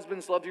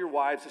 husbands, love your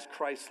wives as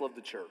Christ loved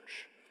the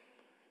church.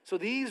 So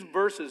these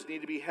verses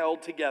need to be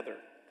held together.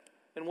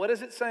 And what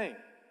is it saying?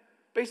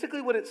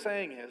 Basically what it's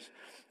saying is,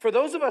 for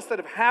those of us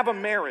that have a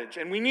marriage,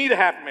 and we need to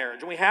have a marriage,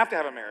 and we have to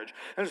have a marriage,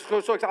 and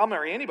so I'll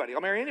marry anybody.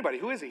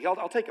 Who is he?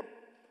 I'll take him.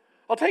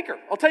 I'll take her.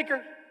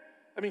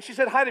 I mean, she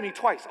said hi to me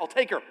twice. I'll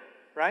take her,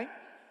 right?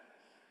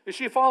 Is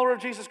she a follower of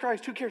Jesus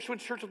Christ? Who cares? She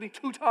went to church with me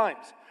 2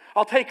 times.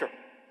 I'll take her,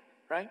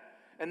 right?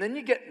 And then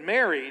you get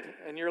married,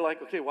 and you're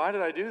like, okay, why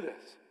did I do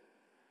this?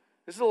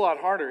 This is a lot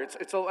harder.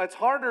 It's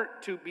harder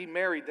to be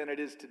married than it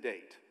is to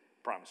date, I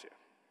promise you.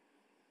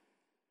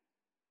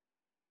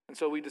 And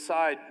so we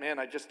decide, man,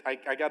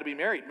 I got to be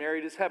married.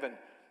 Married is heaven.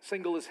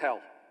 Single is hell.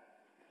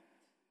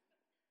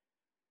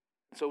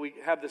 And so we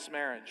have this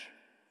marriage.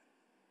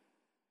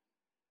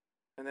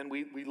 And then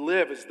we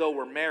live as though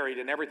we're married,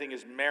 and everything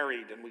is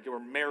married, and we're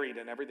married,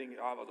 and everything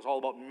is all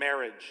about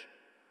marriage.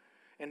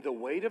 And the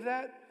weight of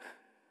that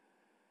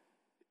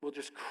will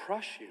just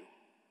crush you.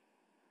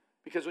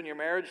 Because when your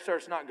marriage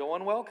starts not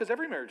going well, because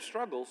every marriage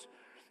struggles,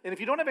 and if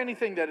you don't have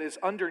anything that is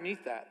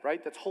underneath that,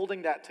 right, that's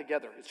holding that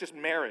together, it's just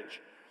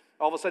marriage.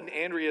 All of a sudden,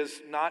 Andrea's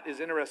not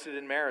as interested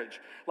in marriage.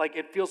 Like,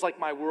 it feels like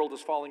my world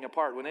is falling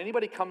apart. When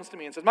anybody comes to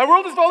me and says, my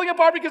world is falling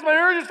apart because my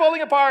marriage is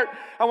falling apart,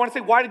 I want to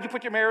say, why did you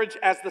put your marriage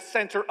as the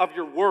center of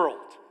your world?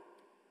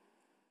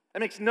 That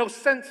makes no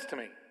sense to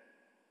me.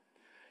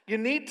 You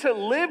need to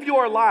live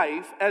your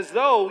life as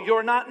though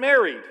you're not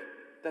married.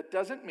 That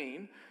doesn't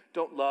mean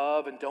don't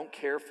love and don't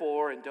care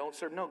for and don't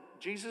serve. No,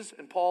 Jesus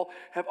and Paul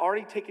have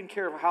already taken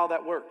care of how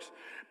that works.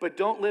 But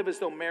don't live as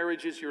though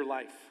marriage is your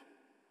life.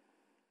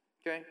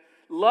 Okay?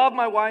 Love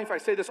my wife. I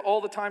say this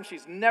all the time.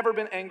 She's never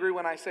been angry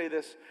when I say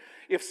this.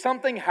 If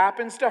something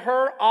happens to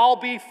her, I'll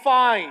be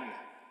fine.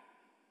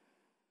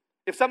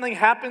 If something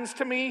happens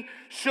to me,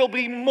 she'll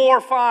be more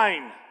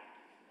fine.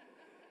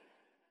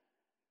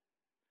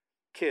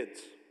 Kids.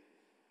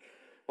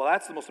 Well,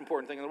 that's the most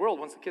important thing in the world.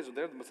 Once the kids are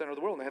there, they're the center of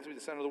the world, and they have to be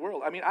the center of the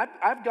world. I mean,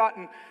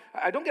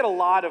 I don't get a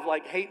lot of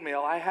hate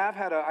mail.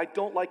 I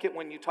don't like it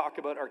when you talk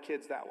about our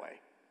kids that way.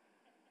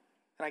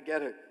 And I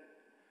get it.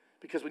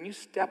 Because when you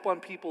step on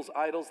people's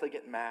idols, they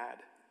get mad.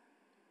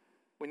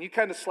 When you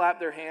kind of slap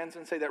their hands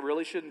and say that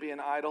really shouldn't be an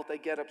idol, they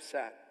get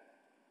upset.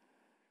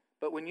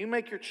 But when you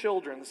make your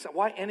children,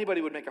 why anybody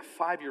would make a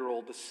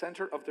 5-year-old the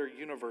center of their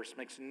universe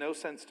makes no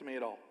sense to me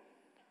at all.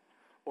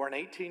 Or an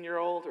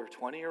 18-year-old or a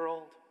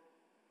 20-year-old.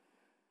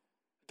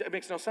 It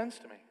makes no sense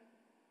to me.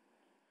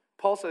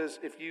 Paul says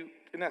if you,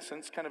 in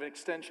essence, kind of an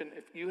extension,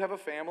 if you have a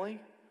family,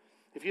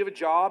 if you have a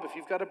job, if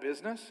you've got a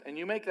business, and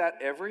you make that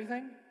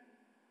everything,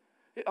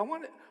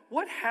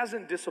 what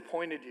hasn't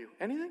disappointed you?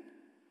 Anything?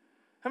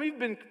 How many of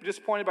you have been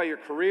disappointed by your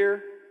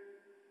career,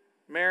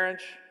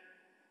 marriage,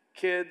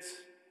 kids,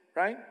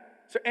 right?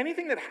 Is there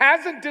anything that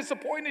hasn't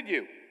disappointed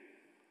you?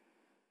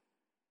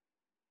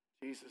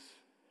 Jesus.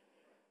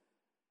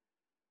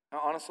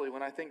 Now, honestly,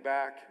 when I think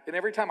back, and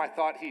every time I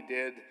thought he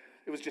did,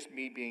 it was just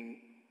me being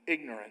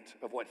ignorant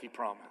of what he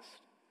promised.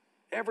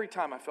 Every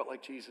time I felt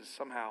like Jesus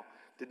somehow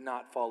did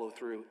not follow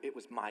through, it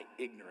was my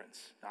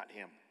ignorance, not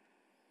him.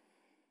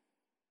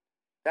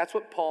 That's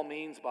what Paul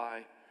means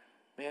by,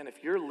 man,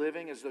 if you're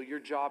living as though your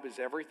job is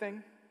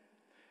everything,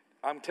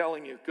 I'm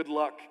telling you, good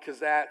luck, because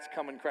that's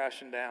coming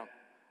crashing down.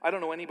 I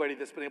don't know anybody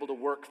that's been able to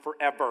work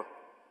forever.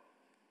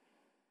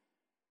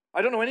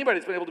 I don't know anybody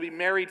that's been able to be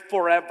married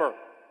forever.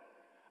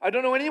 I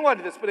don't know anyone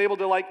that's been able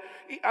to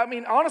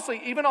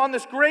honestly, even on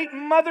this great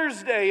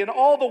Mother's Day and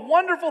all the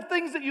wonderful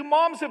things that you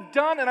moms have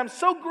done, and I'm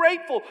so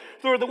grateful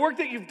for the work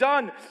that you've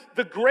done,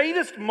 the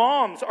greatest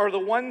moms are the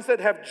ones that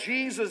have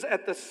Jesus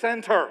at the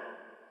center.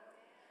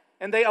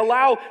 And they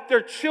allow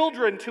their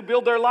children to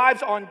build their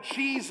lives on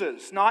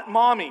Jesus, not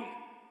mommy.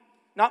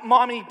 Not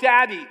mommy,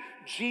 daddy,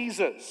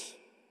 Jesus.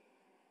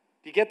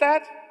 Do you get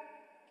that?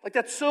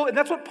 And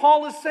that's what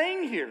Paul is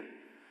saying here.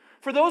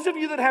 For those of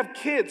you that have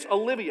kids,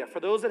 Olivia, for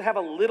those that have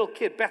a little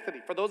kid,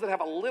 Bethany, for those that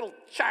have a little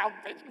child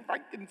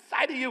right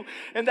inside of you,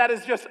 and that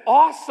is just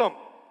awesome,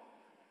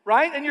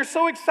 right? And you're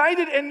so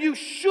excited, and you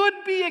should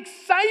be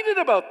excited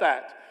about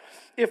that.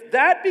 If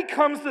that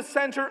becomes the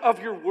center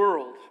of your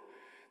world,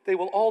 they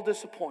will all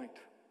disappoint.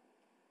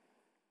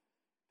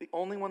 The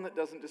only one that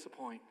doesn't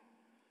disappoint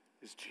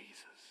is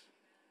Jesus.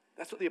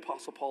 That's what the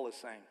Apostle Paul is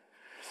saying.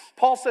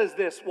 Paul says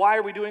this. Why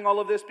are we doing all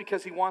of this?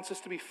 Because he wants us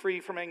to be free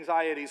from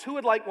anxieties. Who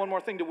would like one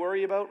more thing to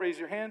worry about? Raise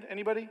your hand.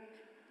 Anybody?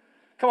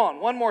 Come on,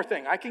 one more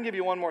thing. I can give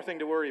you one more thing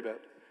to worry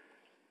about.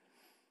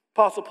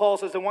 Apostle Paul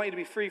says, I want you to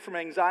be free from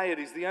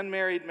anxieties. The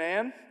unmarried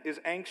man is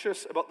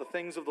anxious about the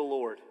things of the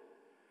Lord,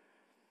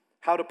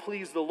 how to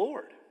please the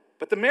Lord.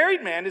 But the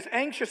married man is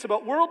anxious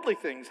about worldly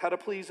things, how to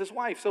please his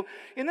wife. So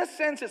in this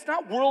sense, it's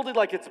not worldly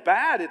like it's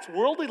bad. It's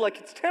worldly like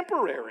it's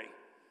temporary.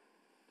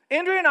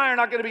 Andrea and I are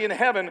not going to be in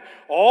heaven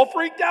all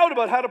freaked out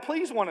about how to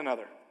please one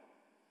another.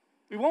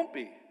 We won't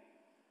be.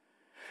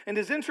 And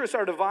his interests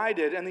are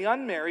divided, and the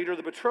unmarried or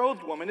the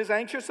betrothed woman is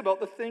anxious about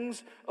the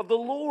things of the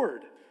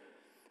Lord,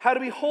 how to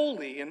be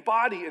holy in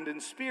body and in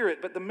spirit.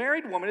 But the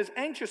married woman is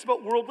anxious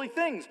about worldly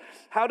things,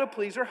 how to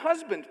please her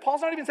husband.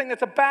 Paul's not even saying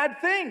that's a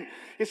bad thing.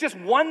 It's just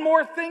one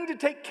more thing to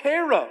take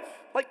care of,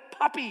 like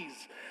puppies.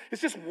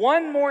 It's just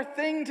one more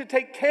thing to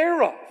take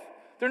care of.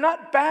 They're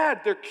not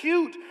bad, they're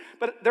cute,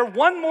 but they're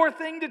one more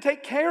thing to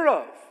take care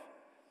of.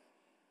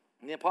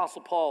 And the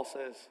Apostle Paul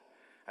says,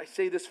 I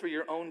say this for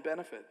your own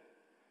benefit,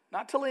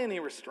 not to lay any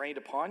restraint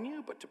upon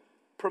you, but to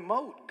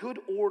promote good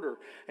order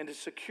and to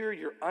secure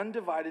your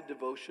undivided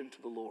devotion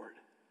to the Lord.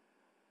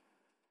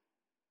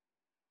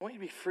 I want you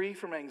to be free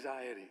from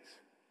anxieties.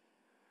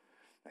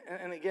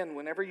 And again,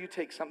 whenever you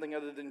take something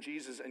other than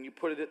Jesus and you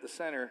put it at the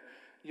center,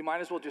 you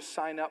might as well just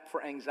sign up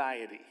for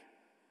anxiety,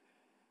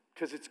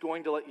 because it's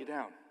going to let you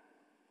down.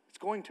 It's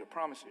going to, I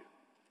promise you.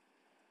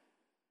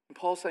 And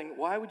Paul's saying,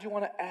 why would you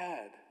want to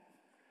add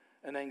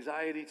an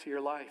anxiety to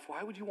your life?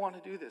 Why would you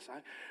want to do this?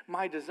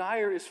 My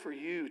desire is for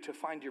you to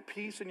find your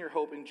peace and your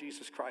hope in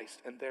Jesus Christ,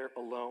 and there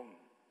alone.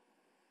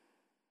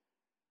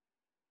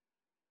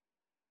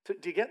 So,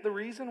 do you get the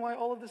reason why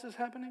all of this is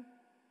happening?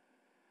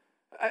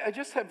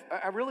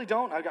 I really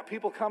don't. I've got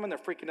people coming, they're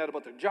freaking out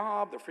about their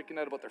job, they're freaking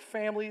out about their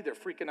family, they're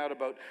freaking out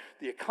about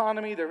the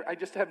economy. I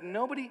just have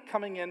nobody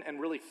coming in and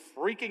really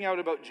freaking out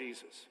about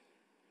Jesus.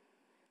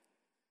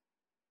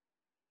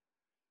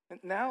 And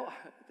now,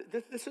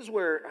 this is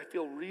where I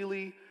feel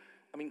really,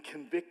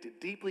 convicted,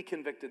 deeply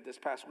convicted this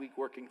past week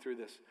working through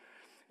this,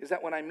 is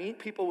that when I meet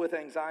people with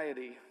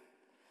anxiety,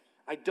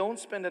 I don't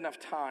spend enough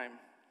time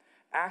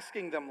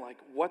asking them like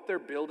what they're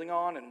building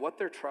on and what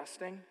they're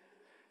trusting,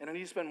 and I need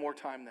to spend more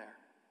time there.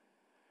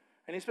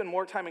 I need to spend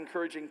more time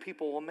encouraging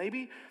people. Well,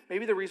 maybe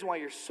the reason why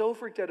you're so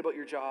freaked out about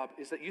your job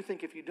is that you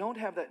think if you don't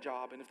have that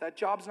job, and if that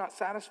job's not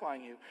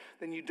satisfying you,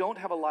 then you don't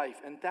have a life,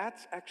 and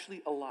that's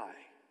actually a lie.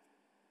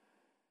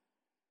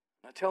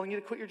 I'm not telling you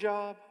to quit your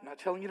job. I'm not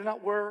telling you to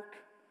not work.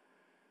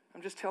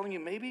 I'm just telling you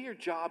maybe your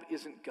job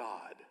isn't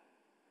God.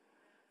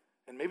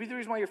 And maybe the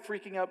reason why you're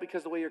freaking out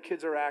because the way your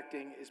kids are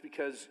acting is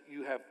because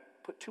you have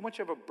put too much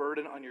of a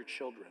burden on your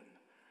children,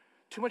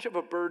 too much of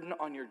a burden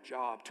on your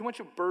job, too much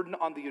of a burden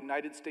on the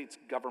United States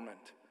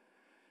government,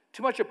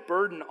 too much of a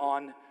burden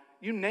on,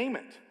 you name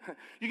it.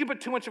 You can put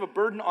too much of a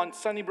burden on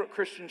Sunnybrook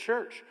Christian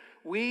Church.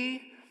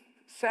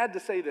 Sad to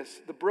say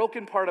this, the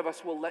broken part of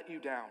us will let you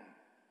down.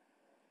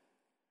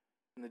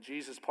 And the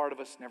Jesus part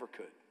of us never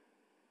could.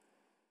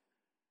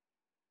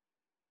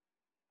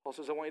 Paul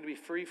says, I want you to be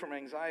free from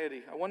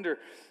anxiety. I wonder,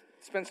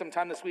 spend some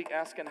time this week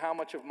asking how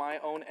much of my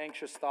own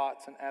anxious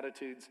thoughts and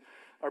attitudes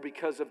are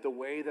because of the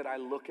way that I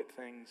look at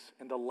things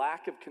and the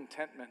lack of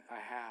contentment I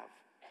have,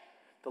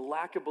 the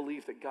lack of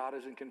belief that God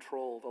is in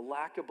control, the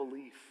lack of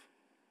belief.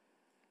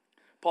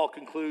 Paul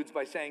concludes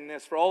by saying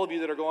this, for all of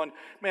you that are going,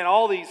 man,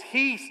 all these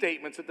he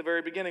statements at the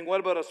very beginning, what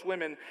about us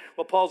women?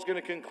 Well, Paul's going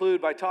to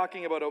conclude by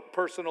talking about a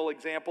personal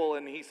example,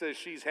 and he says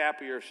she's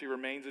happier if she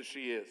remains as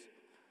she is.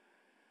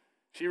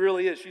 She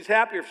really is. She's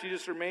happier if she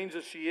just remains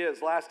as she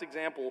is. Last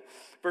example,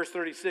 verse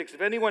 36.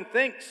 If anyone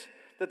thinks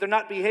that they're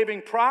not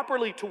behaving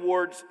properly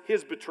towards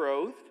his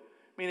betrothed,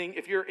 meaning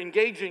if you're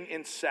engaging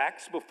in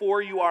sex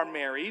before you are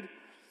married,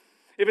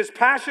 if his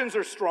passions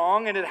are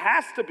strong, and it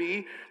has to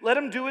be, let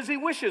him do as he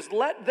wishes.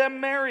 Let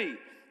them marry.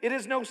 It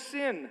is no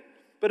sin.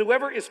 But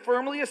whoever is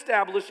firmly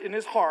established in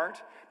his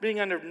heart, being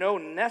under no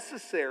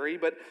necessary,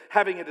 but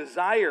having a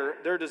desire,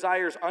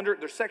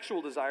 their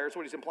sexual desires,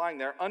 what he's implying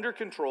there, under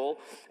control,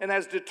 and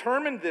has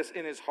determined this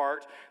in his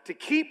heart to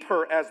keep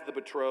her as the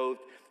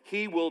betrothed,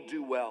 he will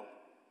do well.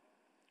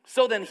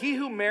 So then he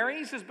who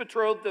marries his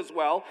betrothed does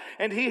well,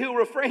 and he who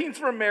refrains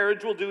from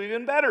marriage will do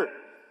even better.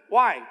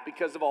 Why?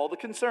 Because of all the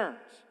concerns.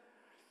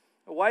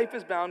 A wife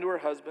is bound to her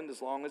husband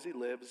as long as he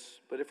lives,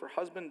 but if her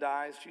husband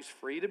dies, she's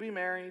free to be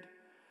married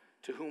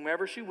to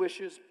whomever she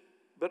wishes,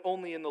 but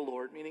only in the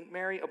Lord, meaning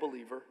marry a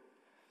believer.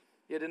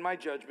 Yet in my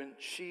judgment,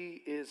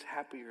 she is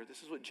happier.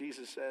 This is what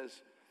Jesus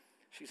says.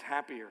 She's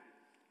happier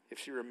if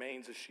she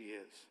remains as she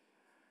is.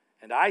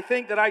 And I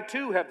think that I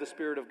too have the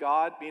Spirit of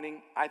God,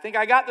 meaning I think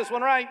I got this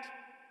one right.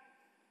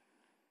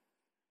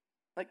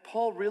 Like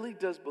Paul really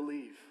does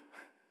believe,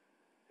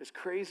 as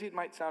crazy it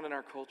might sound in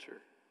our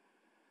culture,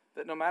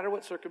 that no matter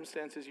what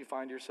circumstances you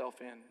find yourself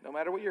in, no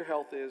matter what your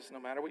health is, no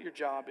matter what your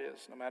job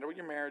is, no matter what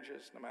your marriage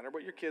is, no matter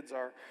what your kids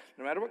are,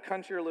 no matter what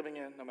country you're living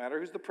in, no matter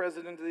who's the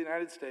president of the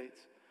United States,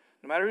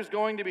 no matter who's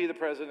going to be the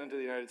president of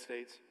the United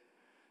States,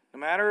 no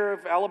matter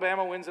if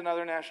Alabama wins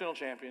another national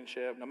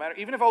championship, no matter,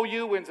 even if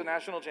OU wins a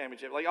national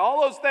championship, like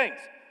all those things,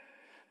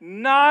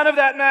 none of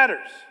that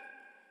matters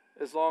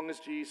as long as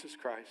Jesus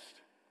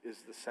Christ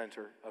is the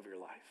center of your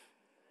life.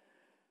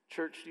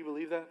 Church, do you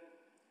believe that?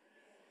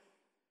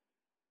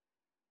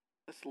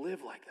 Let's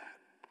live like that.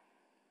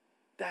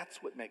 That's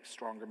what makes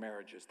stronger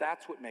marriages.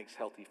 That's what makes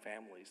healthy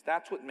families.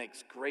 That's what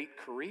makes great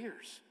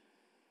careers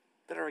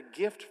that are a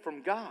gift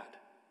from God.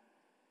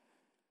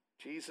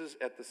 Jesus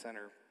at the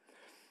center.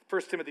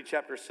 1 Timothy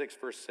chapter 6,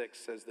 verse 6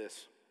 says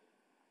this.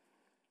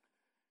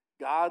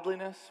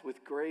 Godliness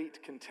with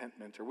great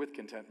contentment, or with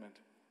contentment,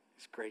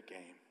 is great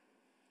gain.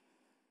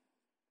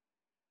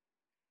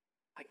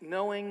 Like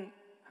knowing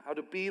how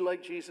to be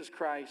like Jesus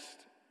Christ,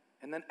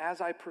 and then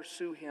as I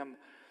pursue him,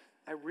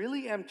 I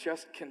really am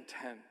just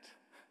content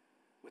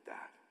with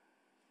that.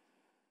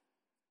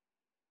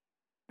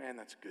 Man,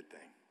 that's a good thing.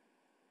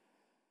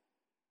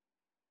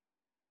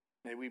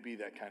 May we be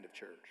that kind of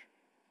church.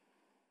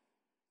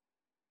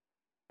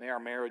 May our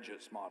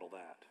marriages model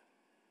that.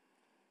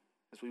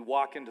 As we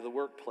walk into the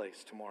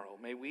workplace tomorrow,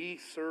 may we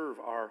serve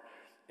our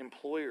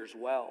employers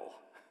well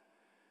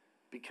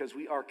because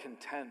we are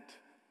content.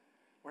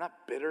 We're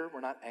not bitter.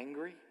 We're not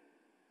angry.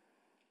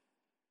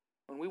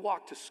 When we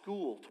walk to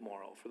school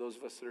tomorrow, for those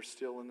of us that are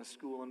still in the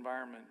school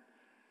environment,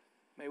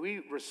 may we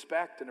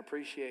respect and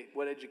appreciate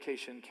what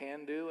education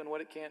can do and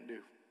what it can't do.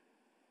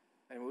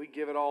 And we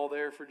give it all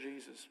there for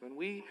Jesus. When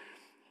we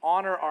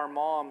honor our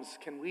moms,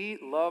 can we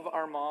love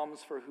our moms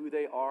for who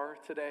they are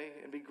today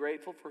and be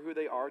grateful for who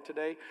they are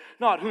today?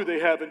 Not who they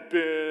haven't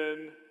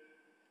been.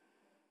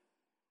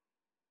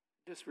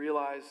 Just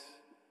realize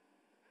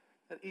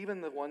that even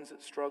the ones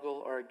that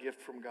struggle are a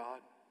gift from God.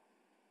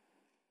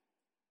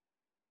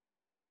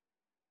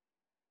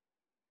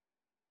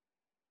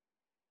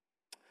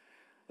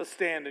 Let's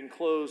stand and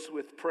close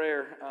with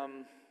prayer.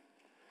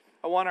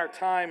 I want our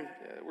time,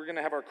 we're going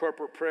to have our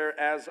corporate prayer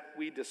as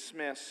we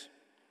dismiss.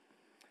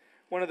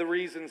 One of the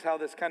reasons how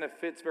this kind of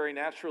fits very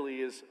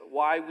naturally is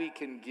why we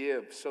can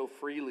give so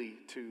freely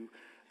to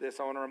this.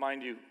 I want to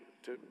remind you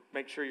to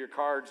make sure your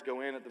cards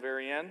go in at the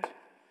very end,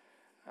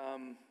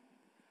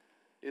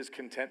 is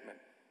contentment.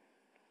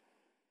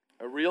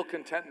 A real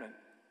contentment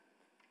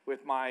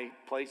with my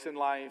place in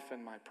life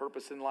and my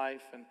purpose in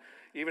life. And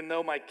even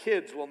though my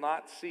kids will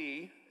not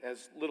see,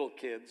 as little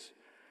kids,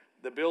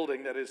 the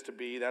building that is to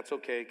be, that's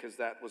okay because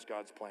that was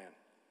God's plan.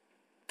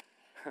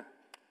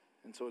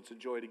 And so it's a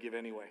joy to give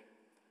anyway.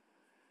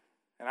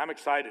 And I'm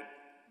excited,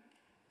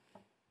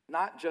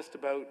 not just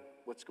about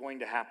what's going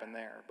to happen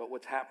there, but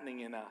what's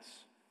happening in us.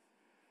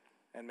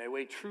 And may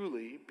we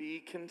truly be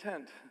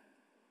content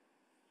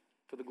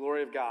for the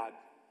glory of God,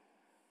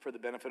 for the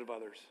benefit of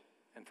others,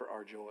 and for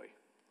our joy.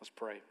 Let's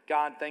pray.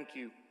 God, thank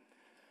you.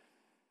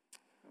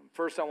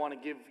 First, I want to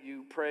give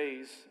you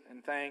praise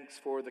and thanks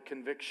for the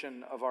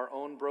conviction of our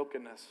own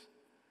brokenness.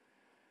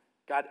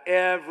 God,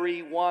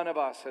 every one of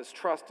us has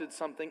trusted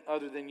something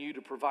other than you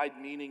to provide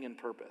meaning and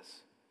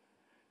purpose.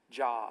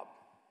 Job,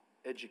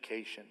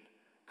 education,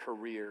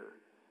 career,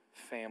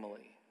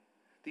 family.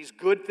 These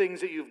good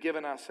things that you've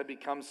given us have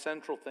become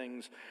central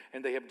things,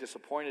 and they have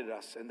disappointed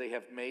us, and they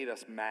have made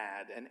us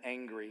mad and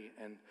angry,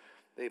 and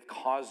they've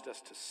caused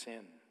us to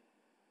sin.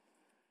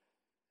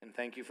 And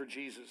thank you for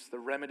Jesus, the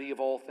remedy of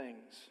all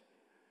things.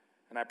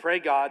 And I pray,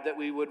 God, that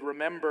we would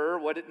remember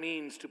what it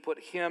means to put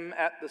him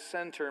at the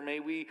center. May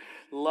we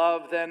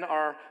love then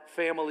our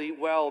family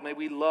well. May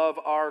we love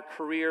our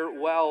career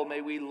well.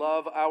 May we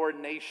love our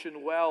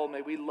nation well.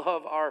 May we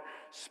love our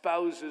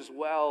spouses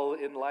well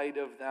in light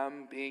of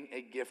them being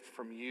a gift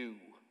from you.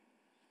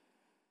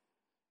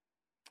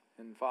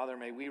 And Father,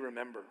 may we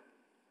remember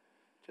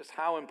just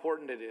how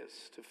important it is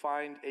to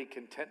find a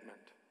contentment.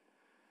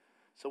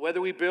 So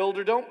whether we build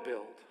or don't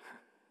build,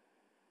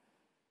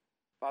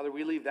 Father,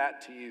 we leave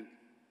that to you.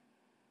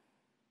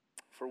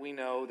 For we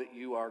know that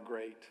you are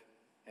great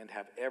and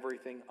have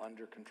everything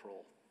under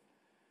control.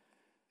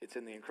 It's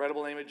in the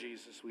incredible name of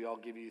Jesus we all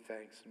give you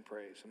thanks and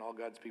praise. And all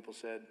God's people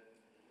said,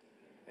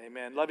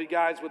 amen. Love you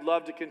guys. Would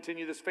love to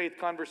continue this faith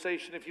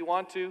conversation if you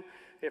want to.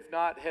 If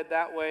not, head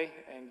that way.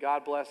 And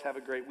God bless. Have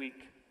a great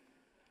week.